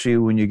 especially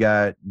when you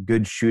got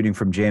good shooting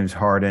from James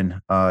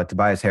Harden.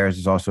 Tobias Harris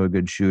is also a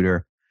good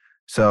shooter.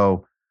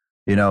 So,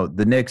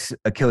 the Knicks'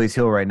 Achilles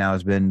heel right now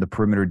has been the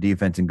perimeter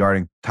defense and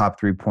guarding top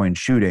 3-point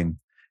shooting.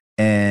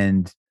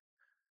 And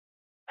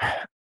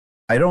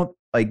I don't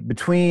like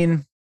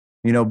between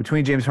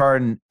James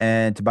Harden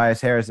and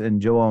Tobias Harris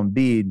and Joel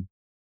Embiid,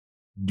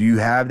 do you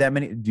have that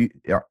many?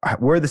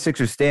 Where the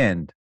Sixers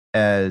stand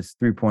as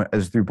a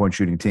 3-point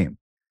shooting team?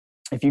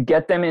 If you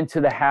get them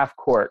into the half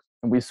court,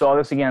 and we saw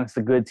this against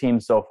the good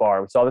teams so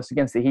far, we saw this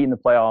against the Heat in the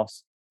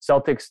playoffs,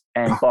 Celtics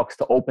and Bucks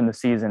to open the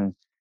season.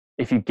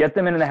 If you get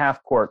them into the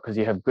half court because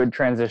you have good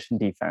transition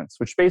defense,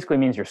 which basically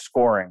means you're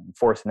scoring,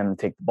 forcing them to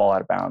take the ball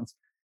out of bounds.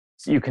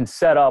 So you can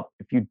set up,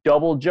 if you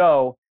double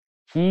Joe,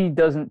 he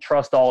doesn't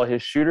trust all of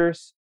his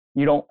shooters.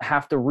 You don't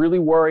have to really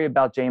worry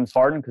about James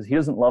Harden because he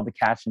doesn't love to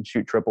catch and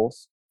shoot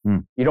triples.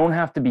 You don't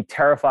have to be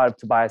terrified of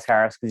Tobias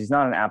Harris because he's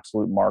not an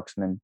absolute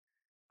marksman.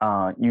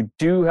 You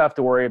do have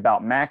to worry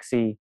about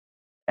Maxey,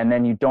 and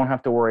then you don't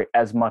have to worry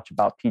as much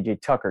about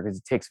PJ Tucker because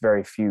he takes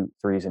very few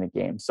threes in a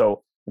game.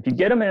 So if you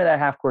get them into that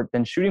half court,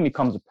 then shooting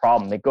becomes a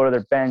problem. They go to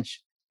their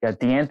bench. You got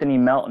DeAnthony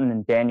Melton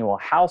and Daniel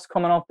House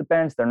coming off the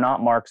bench. They're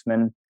not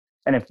marksmen.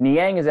 And if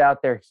Niang is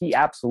out there, he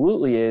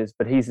absolutely is,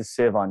 but he's a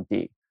sieve on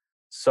D.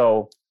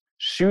 So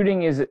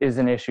shooting is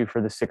an issue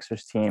for the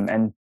Sixers team.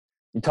 And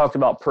you talked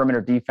about perimeter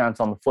defense.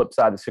 On the flip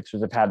side, the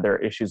Sixers have had their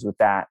issues with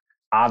that.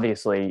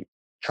 Obviously,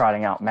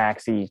 trotting out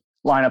Maxey,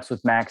 lineups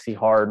with Maxey,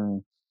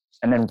 Harden,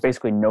 and then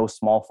basically no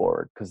small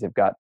forward because they've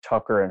got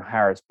Tucker and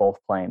Harris both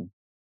playing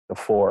the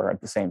 4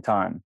 at the same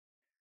time.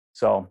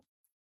 So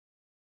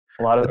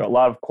a lot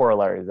of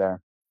corollaries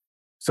there.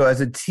 So as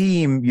a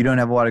team, you don't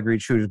have a lot of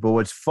great shooters, but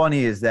what's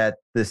funny is that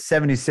the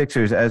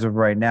 76ers, as of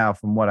right now,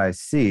 from what I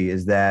see,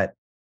 is that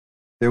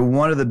they're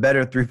one of the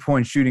better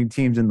 3-point shooting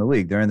teams in the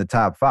league. They're in the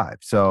top 5.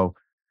 So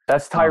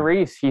that's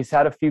Tyrese. He's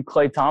had a few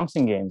Klay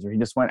Thompson games where he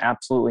just went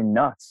absolutely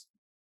nuts.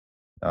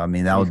 I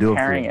mean, that'll do it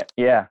for you.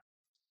 Yeah.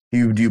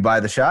 Do you buy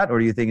the shot, or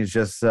do you think it's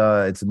just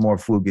it's more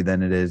fluky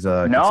than it is?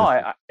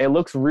 No, it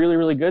looks really,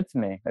 really good to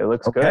me. It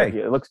looks good.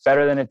 It looks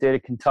better than it did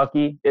at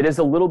Kentucky. It is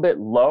a little bit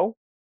low.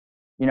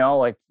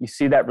 Like you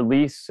see that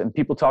release, and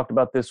people talked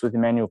about this with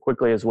Emmanuel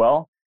Quickly as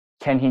well.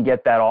 Can he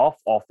get that off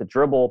the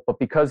dribble? But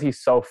because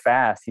he's so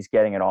fast, he's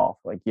getting it off.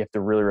 Like you have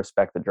to really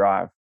respect the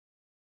drive.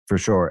 For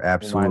sure,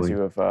 absolutely.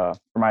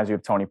 Reminds you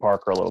of Tony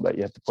Parker a little bit.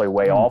 You have to play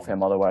way off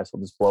him, otherwise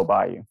he'll just blow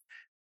by you.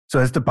 So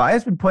has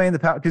Tobias been playing the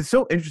power? Because it's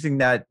so interesting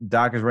that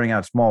Doc is running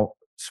out small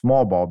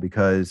ball,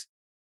 because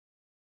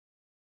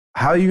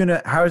how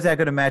is that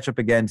gonna match up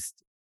against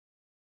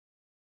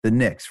the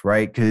Knicks,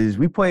 right? Because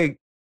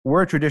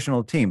we're a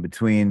traditional team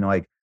between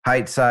like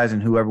height, size,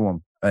 and who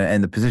everyone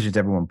and the positions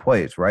everyone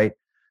plays, right?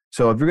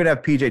 So if you're gonna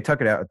have PJ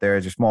Tucker out there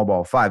as your small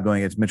ball 5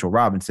 going against Mitchell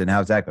Robinson,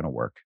 how's that gonna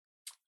work?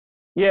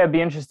 Yeah, it'd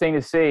be interesting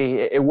to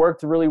see. It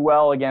worked really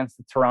well against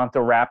the Toronto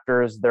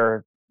Raptors.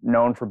 They're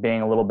known for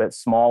being a little bit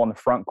small in the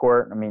front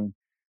court. I mean,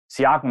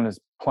 Siakam is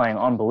playing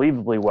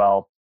unbelievably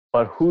well,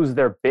 but who's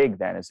their big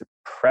then? Is it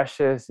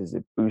Precious? Is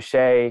it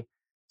Boucher?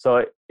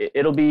 So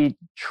it'll be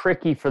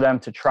tricky for them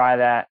to try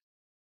that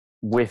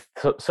with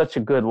such a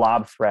good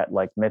lob threat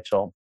like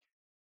Mitchell.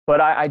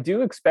 But I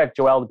do expect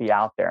Joel to be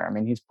out there. I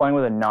mean, he's playing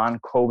with a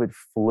non-COVID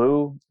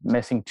flu,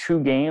 missing 2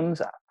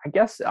 games. I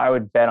guess I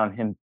would bet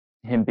on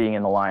him being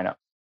in the lineup.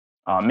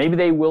 Maybe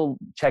they will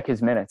check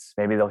his minutes.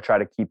 Maybe they'll try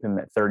to keep him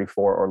at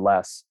 34 or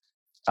less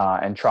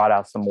and trot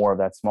out some more of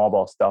that small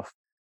ball stuff.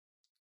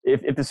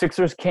 If the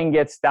Sixers can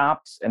get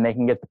stops and they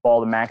can get the ball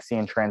to Maxey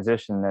in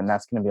transition, then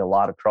that's going to be a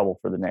lot of trouble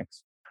for the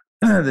Knicks.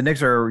 The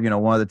Knicks are,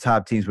 one of the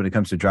top teams when it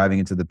comes to driving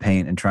into the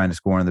paint and trying to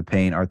score in the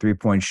paint. Our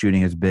 3-point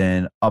shooting has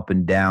been up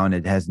and down.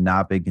 It has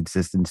not been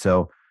consistent.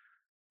 So,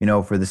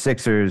 for the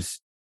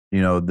Sixers,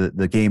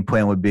 the game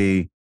plan would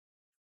be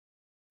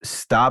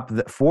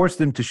force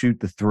them to shoot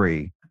the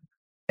 3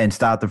 and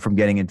stop them from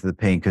getting into the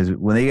paint. Because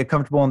when they get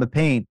comfortable in the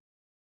paint,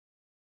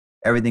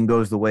 everything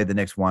goes the way the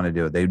Knicks want to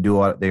do it. They do a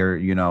lot. They're,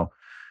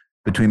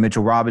 between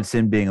Mitchell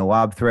Robinson being a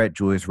lob threat,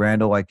 Julius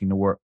Randle liking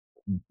to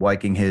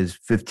liking his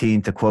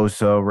 15 to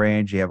close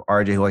range. You have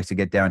RJ who likes to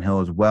get downhill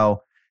as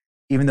well.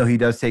 Even though he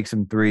does take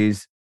some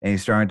threes and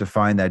he's starting to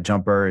find that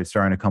jumper, it's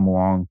starting to come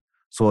along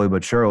slowly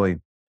but surely.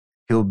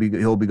 He'll be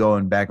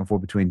going back and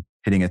forth between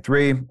hitting a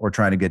three or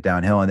trying to get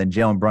downhill. And then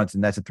Jalen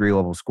Brunson, that's a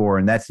 3-level score.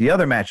 And that's the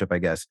other matchup, I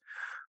guess,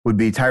 would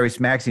be Tyrese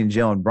Maxey and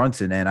Jalen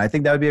Brunson. And I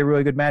think that would be a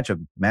really good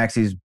matchup.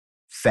 Maxey's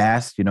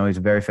fast. He's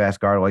a very fast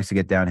guard, likes to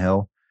get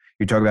downhill.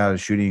 You're talking about his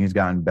shooting has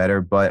gotten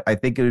better, but I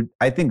think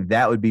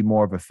that would be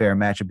more of a fair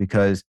matchup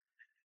because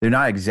they're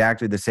not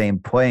exactly the same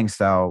playing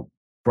style.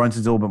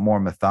 Brunson's a little bit more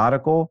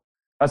methodical.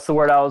 That's the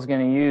word I was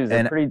going to use.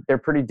 They're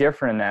pretty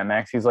different in that.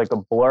 Maxey's like a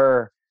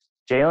blur.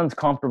 Jalen's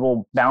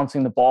comfortable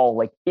bouncing the ball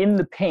like in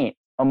the paint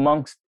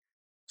amongst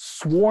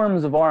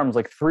swarms of arms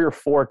like 3 or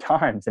 4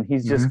 times, and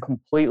he's just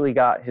completely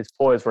got his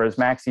poise, whereas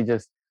Maxey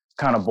just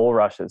kind of bull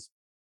rushes.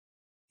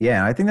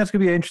 Yeah, I think that's going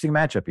to be an interesting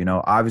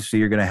matchup. Obviously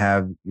you're going to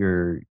have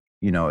your,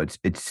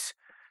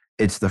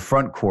 it's the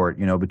front court,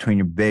 between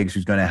your bigs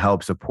who's going to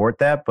help support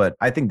that. But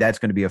I think that's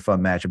going to be a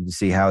fun matchup to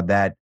see how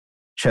that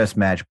chess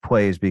match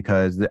plays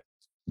because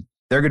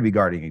they're going to be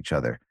guarding each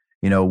other.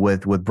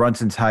 With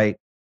Brunson's height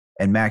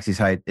and Maxey's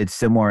height, it's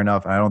similar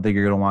enough. I don't think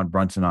you're going to want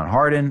Brunson on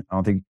Harden. I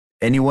don't think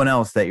anyone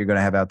else that you're going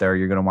to have out there,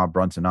 you're going to want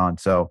Brunson on.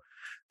 So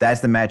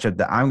that's the matchup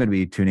that I'm going to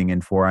be tuning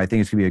in for. I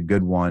think it's going to be a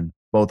good one,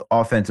 both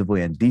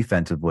offensively and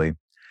defensively.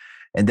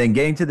 And then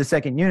getting to the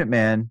second unit,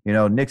 man,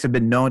 Knicks have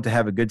been known to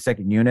have a good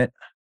second unit.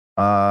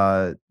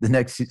 The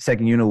next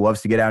second unit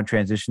loves to get out in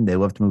transition. They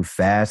love to move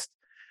fast.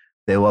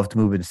 They love to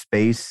move in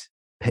pace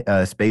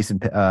and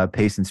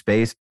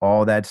space,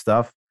 all that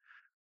stuff.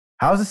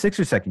 How's the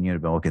Sixers second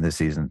unit been looking this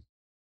season?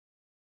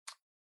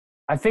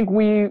 I think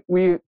we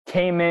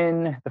came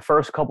in the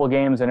first couple of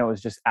games and it was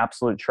just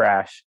absolute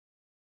trash.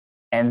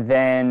 And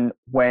then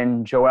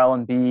when Joel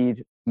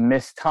Embiid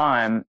missed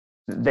time,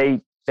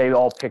 they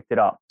all picked it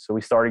up. So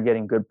we started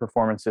getting good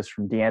performances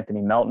from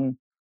DeAnthony Melton,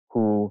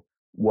 who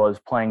was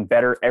playing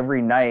better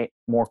every night,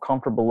 more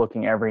comfortable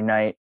looking every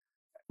night.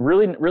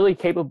 Really, really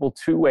capable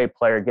two-way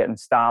player, getting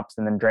stops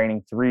and then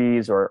draining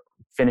threes or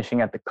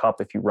finishing at the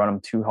cup if you run him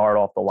too hard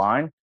off the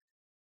line.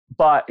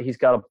 But he's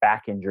got a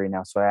back injury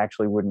now, so I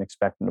actually wouldn't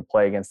expect him to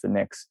play against the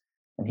Knicks.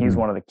 And he's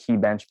one of the key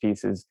bench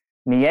pieces.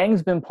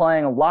 Niang's been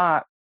playing a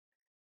lot,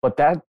 but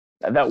that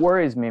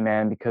worries me,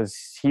 man, because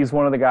he's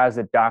one of the guys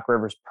that Doc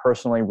Rivers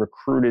personally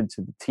recruited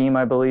to the team,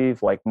 I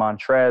believe, like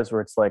Montrez,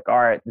 where it's like, all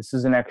right, this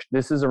is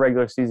a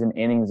regular season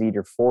innings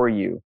eater for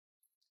you.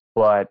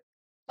 But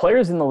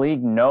players in the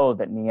league know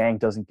that Niang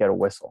doesn't get a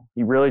whistle.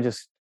 You really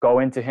just go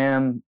into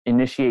him,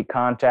 initiate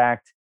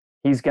contact.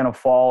 He's going to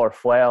fall or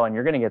flail, and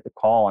you're going to get the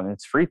call, and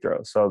it's free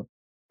throws. So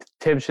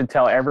Tibbs should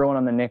tell everyone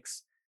on the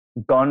Knicks,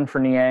 gun for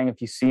Niang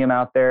if you see him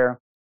out there.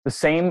 The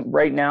same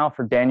right now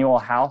for Daniel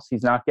House.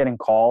 He's not getting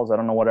calls. I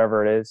don't know,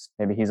 whatever it is.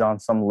 Maybe he's on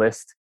some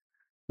list.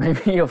 Maybe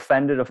he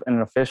offended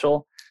an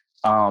official.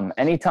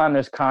 Anytime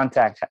there's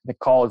contact, the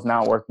call is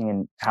not working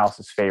in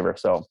House's favor.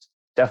 So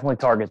definitely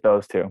target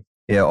those two.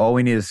 Yeah, all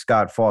we need is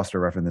Scott Foster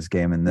refereeing this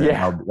game, and then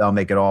I'll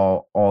make it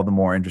all the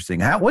more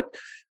interesting.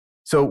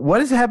 So what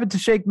has happened to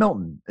Shake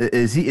Milton?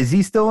 Is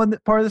he still in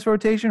part of this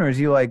rotation, or is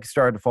he like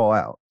started to fall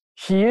out?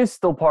 He is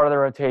still part of the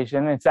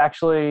rotation. It's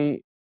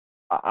actually,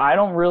 I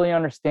don't really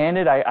understand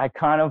it. I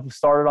kind of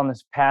started on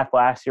this path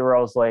last year where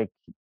I was like,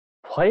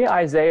 play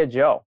Isaiah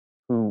Joe,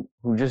 who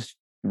just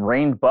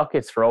rained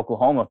buckets for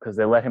Oklahoma because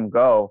they let him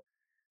go.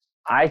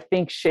 I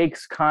think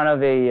Shake's kind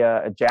of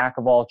a jack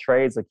of all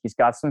trades. Like, he's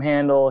got some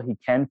handle, he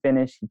can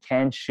finish, he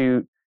can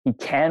shoot, he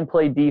can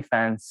play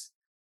defense.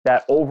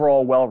 That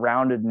overall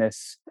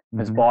well-roundedness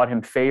has bought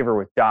him favor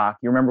with Doc.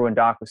 You remember when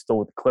Doc was still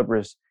with the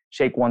Clippers,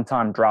 Shake one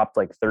time dropped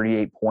like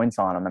 38 points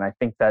on him, and I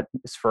think that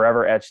is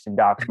forever etched in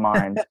Doc's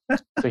mind.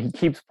 So he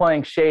keeps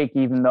playing Shake,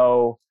 even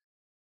though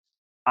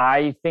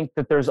I think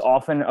that there's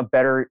often a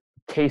better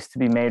case to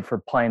be made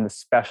for playing the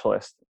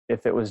specialist.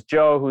 If it was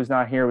Joe, who's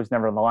not here, who's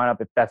never in the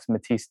lineup, if that's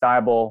Matisse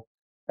Thybulle,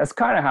 that's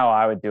kind of how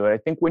I would do it. I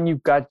think when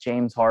you've got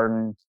James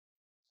Harden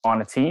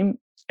on a team,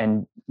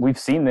 and we've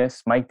seen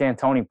this, Mike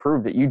D'Antoni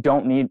proved that you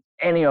don't need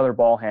any other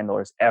ball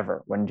handlers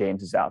ever when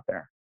James is out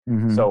there.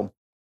 So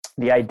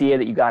the idea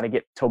that you got to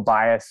get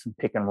Tobias and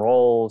pick and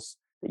rolls,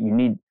 that you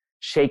need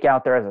Shake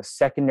out there as a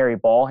secondary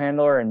ball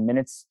handler and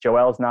minutes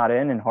Joel's not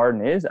in and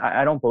Harden is,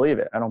 I don't believe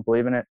it. I don't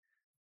believe in it.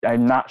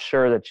 I'm not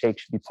sure that Shake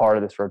should be part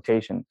of this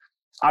rotation.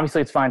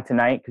 Obviously, it's fine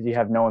tonight because you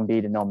have no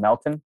Embiid and no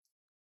Melton.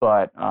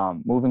 But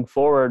moving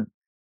forward,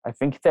 I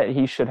think that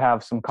he should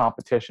have some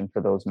competition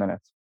for those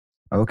minutes.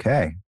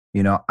 Okay.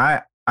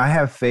 I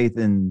have faith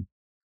in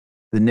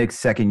the Knicks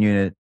second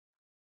unit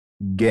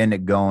getting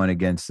it going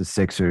against the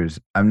Sixers.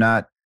 I'm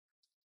not,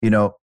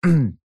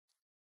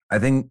 I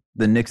think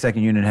the Knicks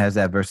second unit has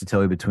that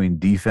versatility between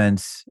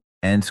defense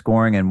and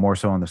scoring, and more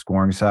so on the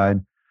scoring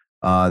side.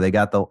 They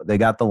got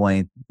the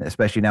length,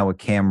 especially now with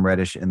Cam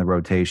Reddish in the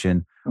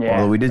rotation. Yeah,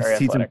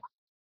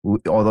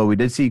 although we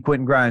did see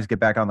Quentin Grimes get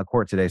back on the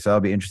court today, so that'll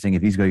be interesting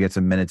if he's going to get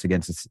some minutes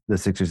against the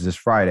Sixers this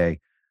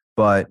Friday.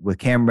 But with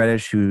Cam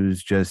Reddish,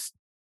 who's just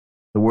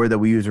the word that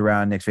we use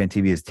around Knicks fan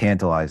TV is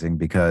tantalizing,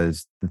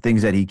 because the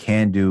things that he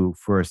can do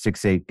for a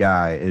 6'8"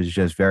 guy is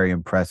just very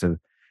impressive.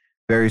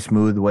 Very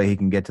smooth the way he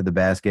can get to the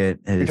basket.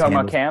 You're talking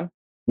about Cam?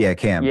 Yeah,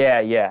 Cam.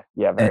 Yeah.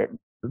 Very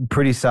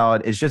pretty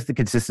solid. It's just the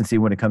consistency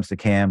when it comes to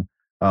Cam.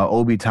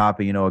 Obi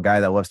Toppin, a guy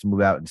that loves to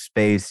move out in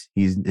space.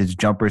 His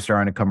jumper's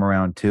starting to come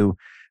around too.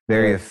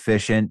 Very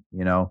efficient.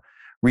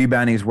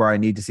 Rebounding is where I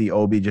need to see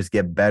Obi just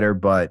get better,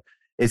 but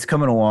it's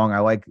coming along. I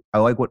like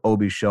what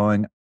Obi's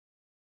showing.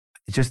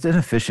 It's just an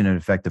efficient and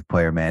effective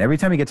player, man. Every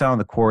time he gets out on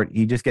the court,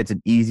 he just gets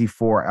an easy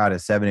 4 out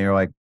of 7. And you're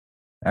like,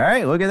 all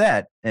right, look at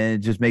that. And it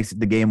just makes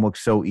the game look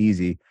so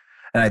easy.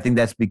 And I think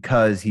that's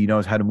because he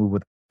knows how to move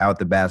without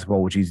the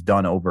basketball, which he's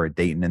done over at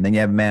Dayton. And then you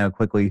have Emmanuel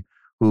Quickly,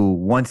 who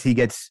once he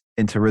gets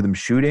into rhythm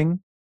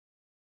shooting,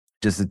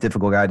 just a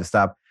difficult guy to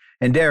stop.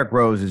 And Derrick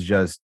Rose is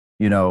just,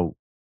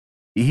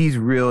 he's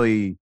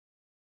really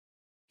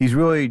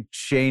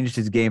changed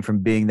his game from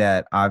being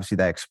that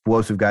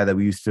explosive guy that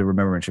we used to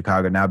remember in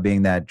Chicago, now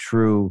being that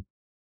true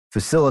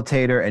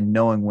facilitator and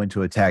knowing when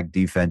to attack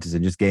defenses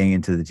and just getting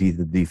into the teeth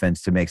of the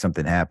defense to make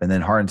something happen.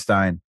 Then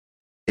Hartenstein,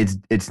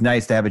 it's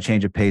nice to have a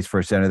change of pace for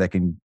a center that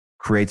can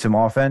create some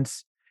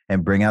offense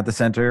and bring out the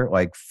center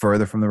like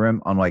further from the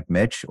rim, unlike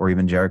Mitch or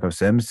even Jericho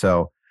Sims.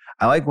 So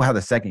I like how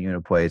the second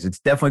unit plays. It's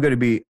definitely going to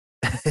be,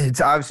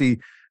 it's obviously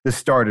the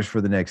starters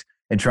for the Knicks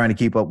and trying to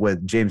keep up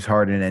with James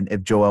Harden, and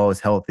if Joel is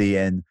healthy,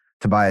 and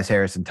Tobias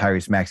Harris and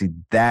Tyrese Maxey,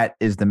 that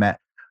is the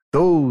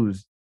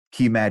those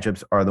key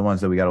matchups are the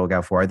ones that we got to look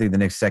out for. I think the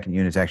Knicks second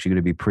unit is actually going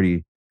to be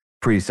pretty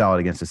solid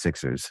against the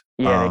Sixers.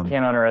 Yeah, they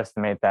can't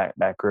underestimate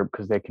that group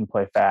because they can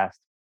play fast.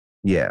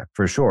 Yeah,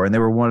 for sure. And they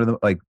were one of the,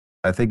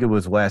 I think it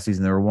was last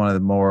season, they were one of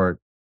the more,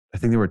 I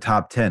think they were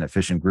top 10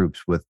 efficient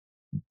groups with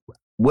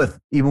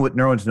even with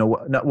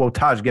Nerlens,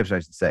 Taj Gibson,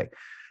 I should say,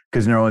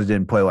 because Nerlens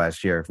didn't play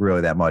last year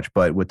really that much.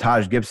 But with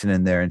Taj Gibson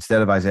in there,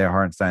 instead of Isaiah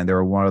Hartenstein, they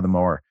were one of the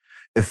more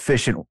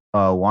efficient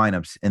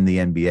lineups in the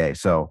NBA.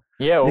 So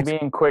yeah, Obi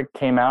and Quick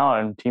came out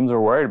and teams were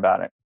worried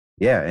about it.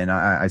 Yeah, and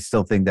I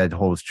still think that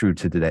holds true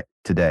to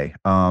today.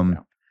 It's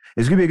going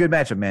to be a good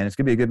matchup, man. It's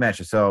going to be a good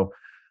matchup. So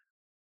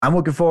I'm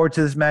looking forward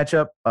to this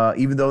matchup,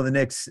 even though the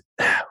Knicks,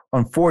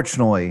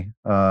 unfortunately,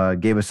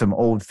 gave us some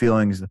old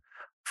feelings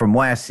from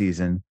last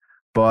season.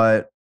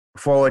 But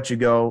before I let you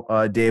go,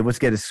 Dave, let's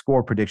get a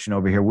score prediction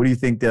over here. What do you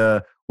think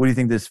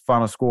this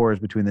final score is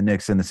between the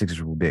Knicks and the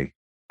Sixers will be?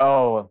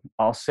 Oh,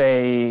 I'll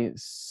say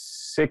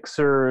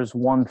Sixers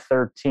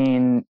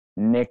 113,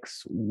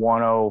 Knicks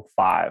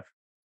 105.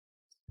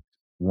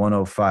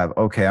 105.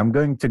 Okay, I'm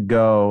going to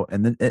go,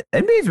 and then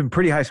NBA's been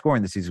pretty high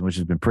scoring this season, which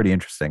has been pretty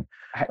interesting.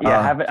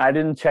 Yeah, I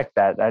didn't check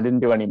that. I didn't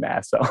do any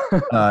math, so.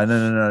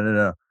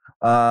 No.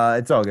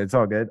 It's all good. It's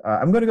all good.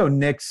 I'm going to go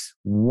Knicks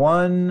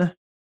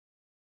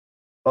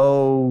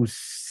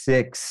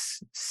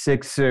 106,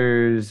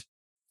 Sixers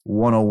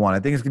 101.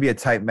 I think it's going to be a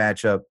tight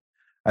matchup.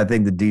 I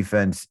think the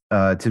defense,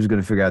 Tibbs going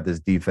to figure out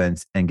this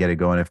defense and get it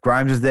going. If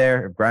Grimes is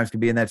there, if Grimes can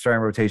be in that starting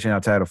rotation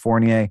outside of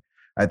Fournier,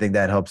 I think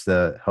that helps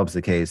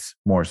the case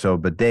more so.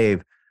 But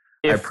Dave,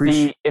 if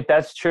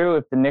that's true,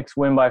 if the Knicks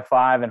win by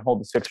 5 and hold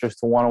the Sixers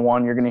to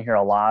 101, you're going to hear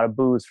a lot of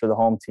boos for the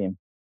home team.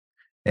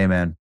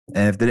 Amen.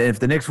 And if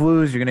the Knicks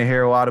lose, you're going to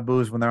hear a lot of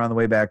boos when they're on the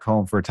way back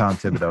home for Tom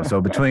Thibodeau. So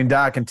between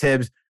Doc and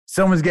Tibbs,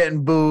 someone's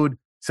getting booed,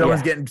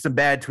 someone's getting some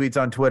bad tweets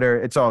on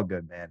Twitter. It's all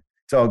good, man.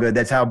 It's all good.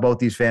 That's how both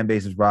these fan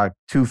bases rock.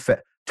 Two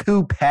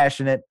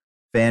passionate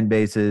fan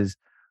bases.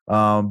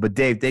 But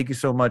Dave, thank you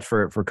so much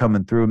for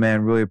coming through,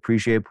 man. Really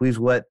appreciate it. Please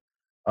let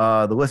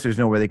the listeners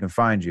know where they can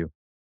find you.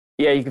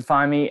 Yeah, you can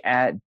find me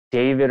at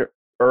David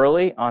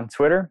Early on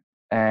Twitter,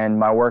 and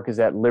my work is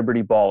at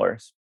Liberty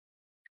Ballers.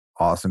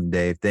 Awesome,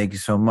 Dave. Thank you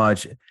so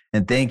much.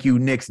 And thank you,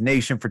 Knicks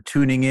Nation, for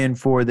tuning in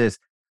for this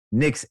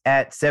Knicks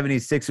at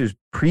 76ers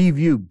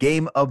preview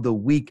game of the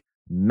week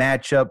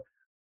matchup.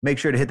 Make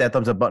sure to hit that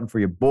thumbs up button for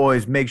your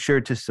boys. Make sure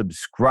to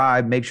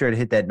subscribe. Make sure to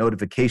hit that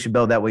notification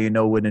bell. That way you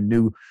know when a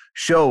new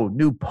show,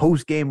 new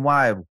post-game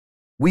live,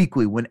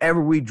 weekly,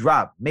 whenever we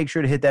drop, make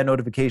sure to hit that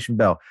notification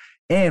bell.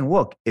 And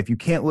look, if you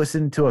can't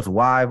listen to us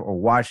live or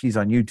watch these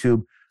on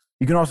YouTube,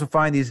 you can also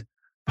find these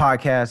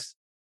podcasts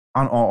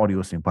on all audio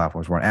listening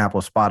platforms. We're on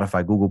Apple,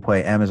 Spotify, Google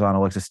Play, Amazon,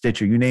 Alexa,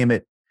 Stitcher, you name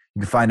it.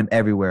 You can find them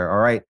everywhere, all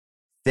right?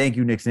 Thank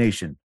you, Knicks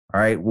Nation.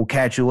 All right, we'll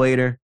catch you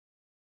later.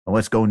 And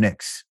let's go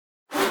Knicks.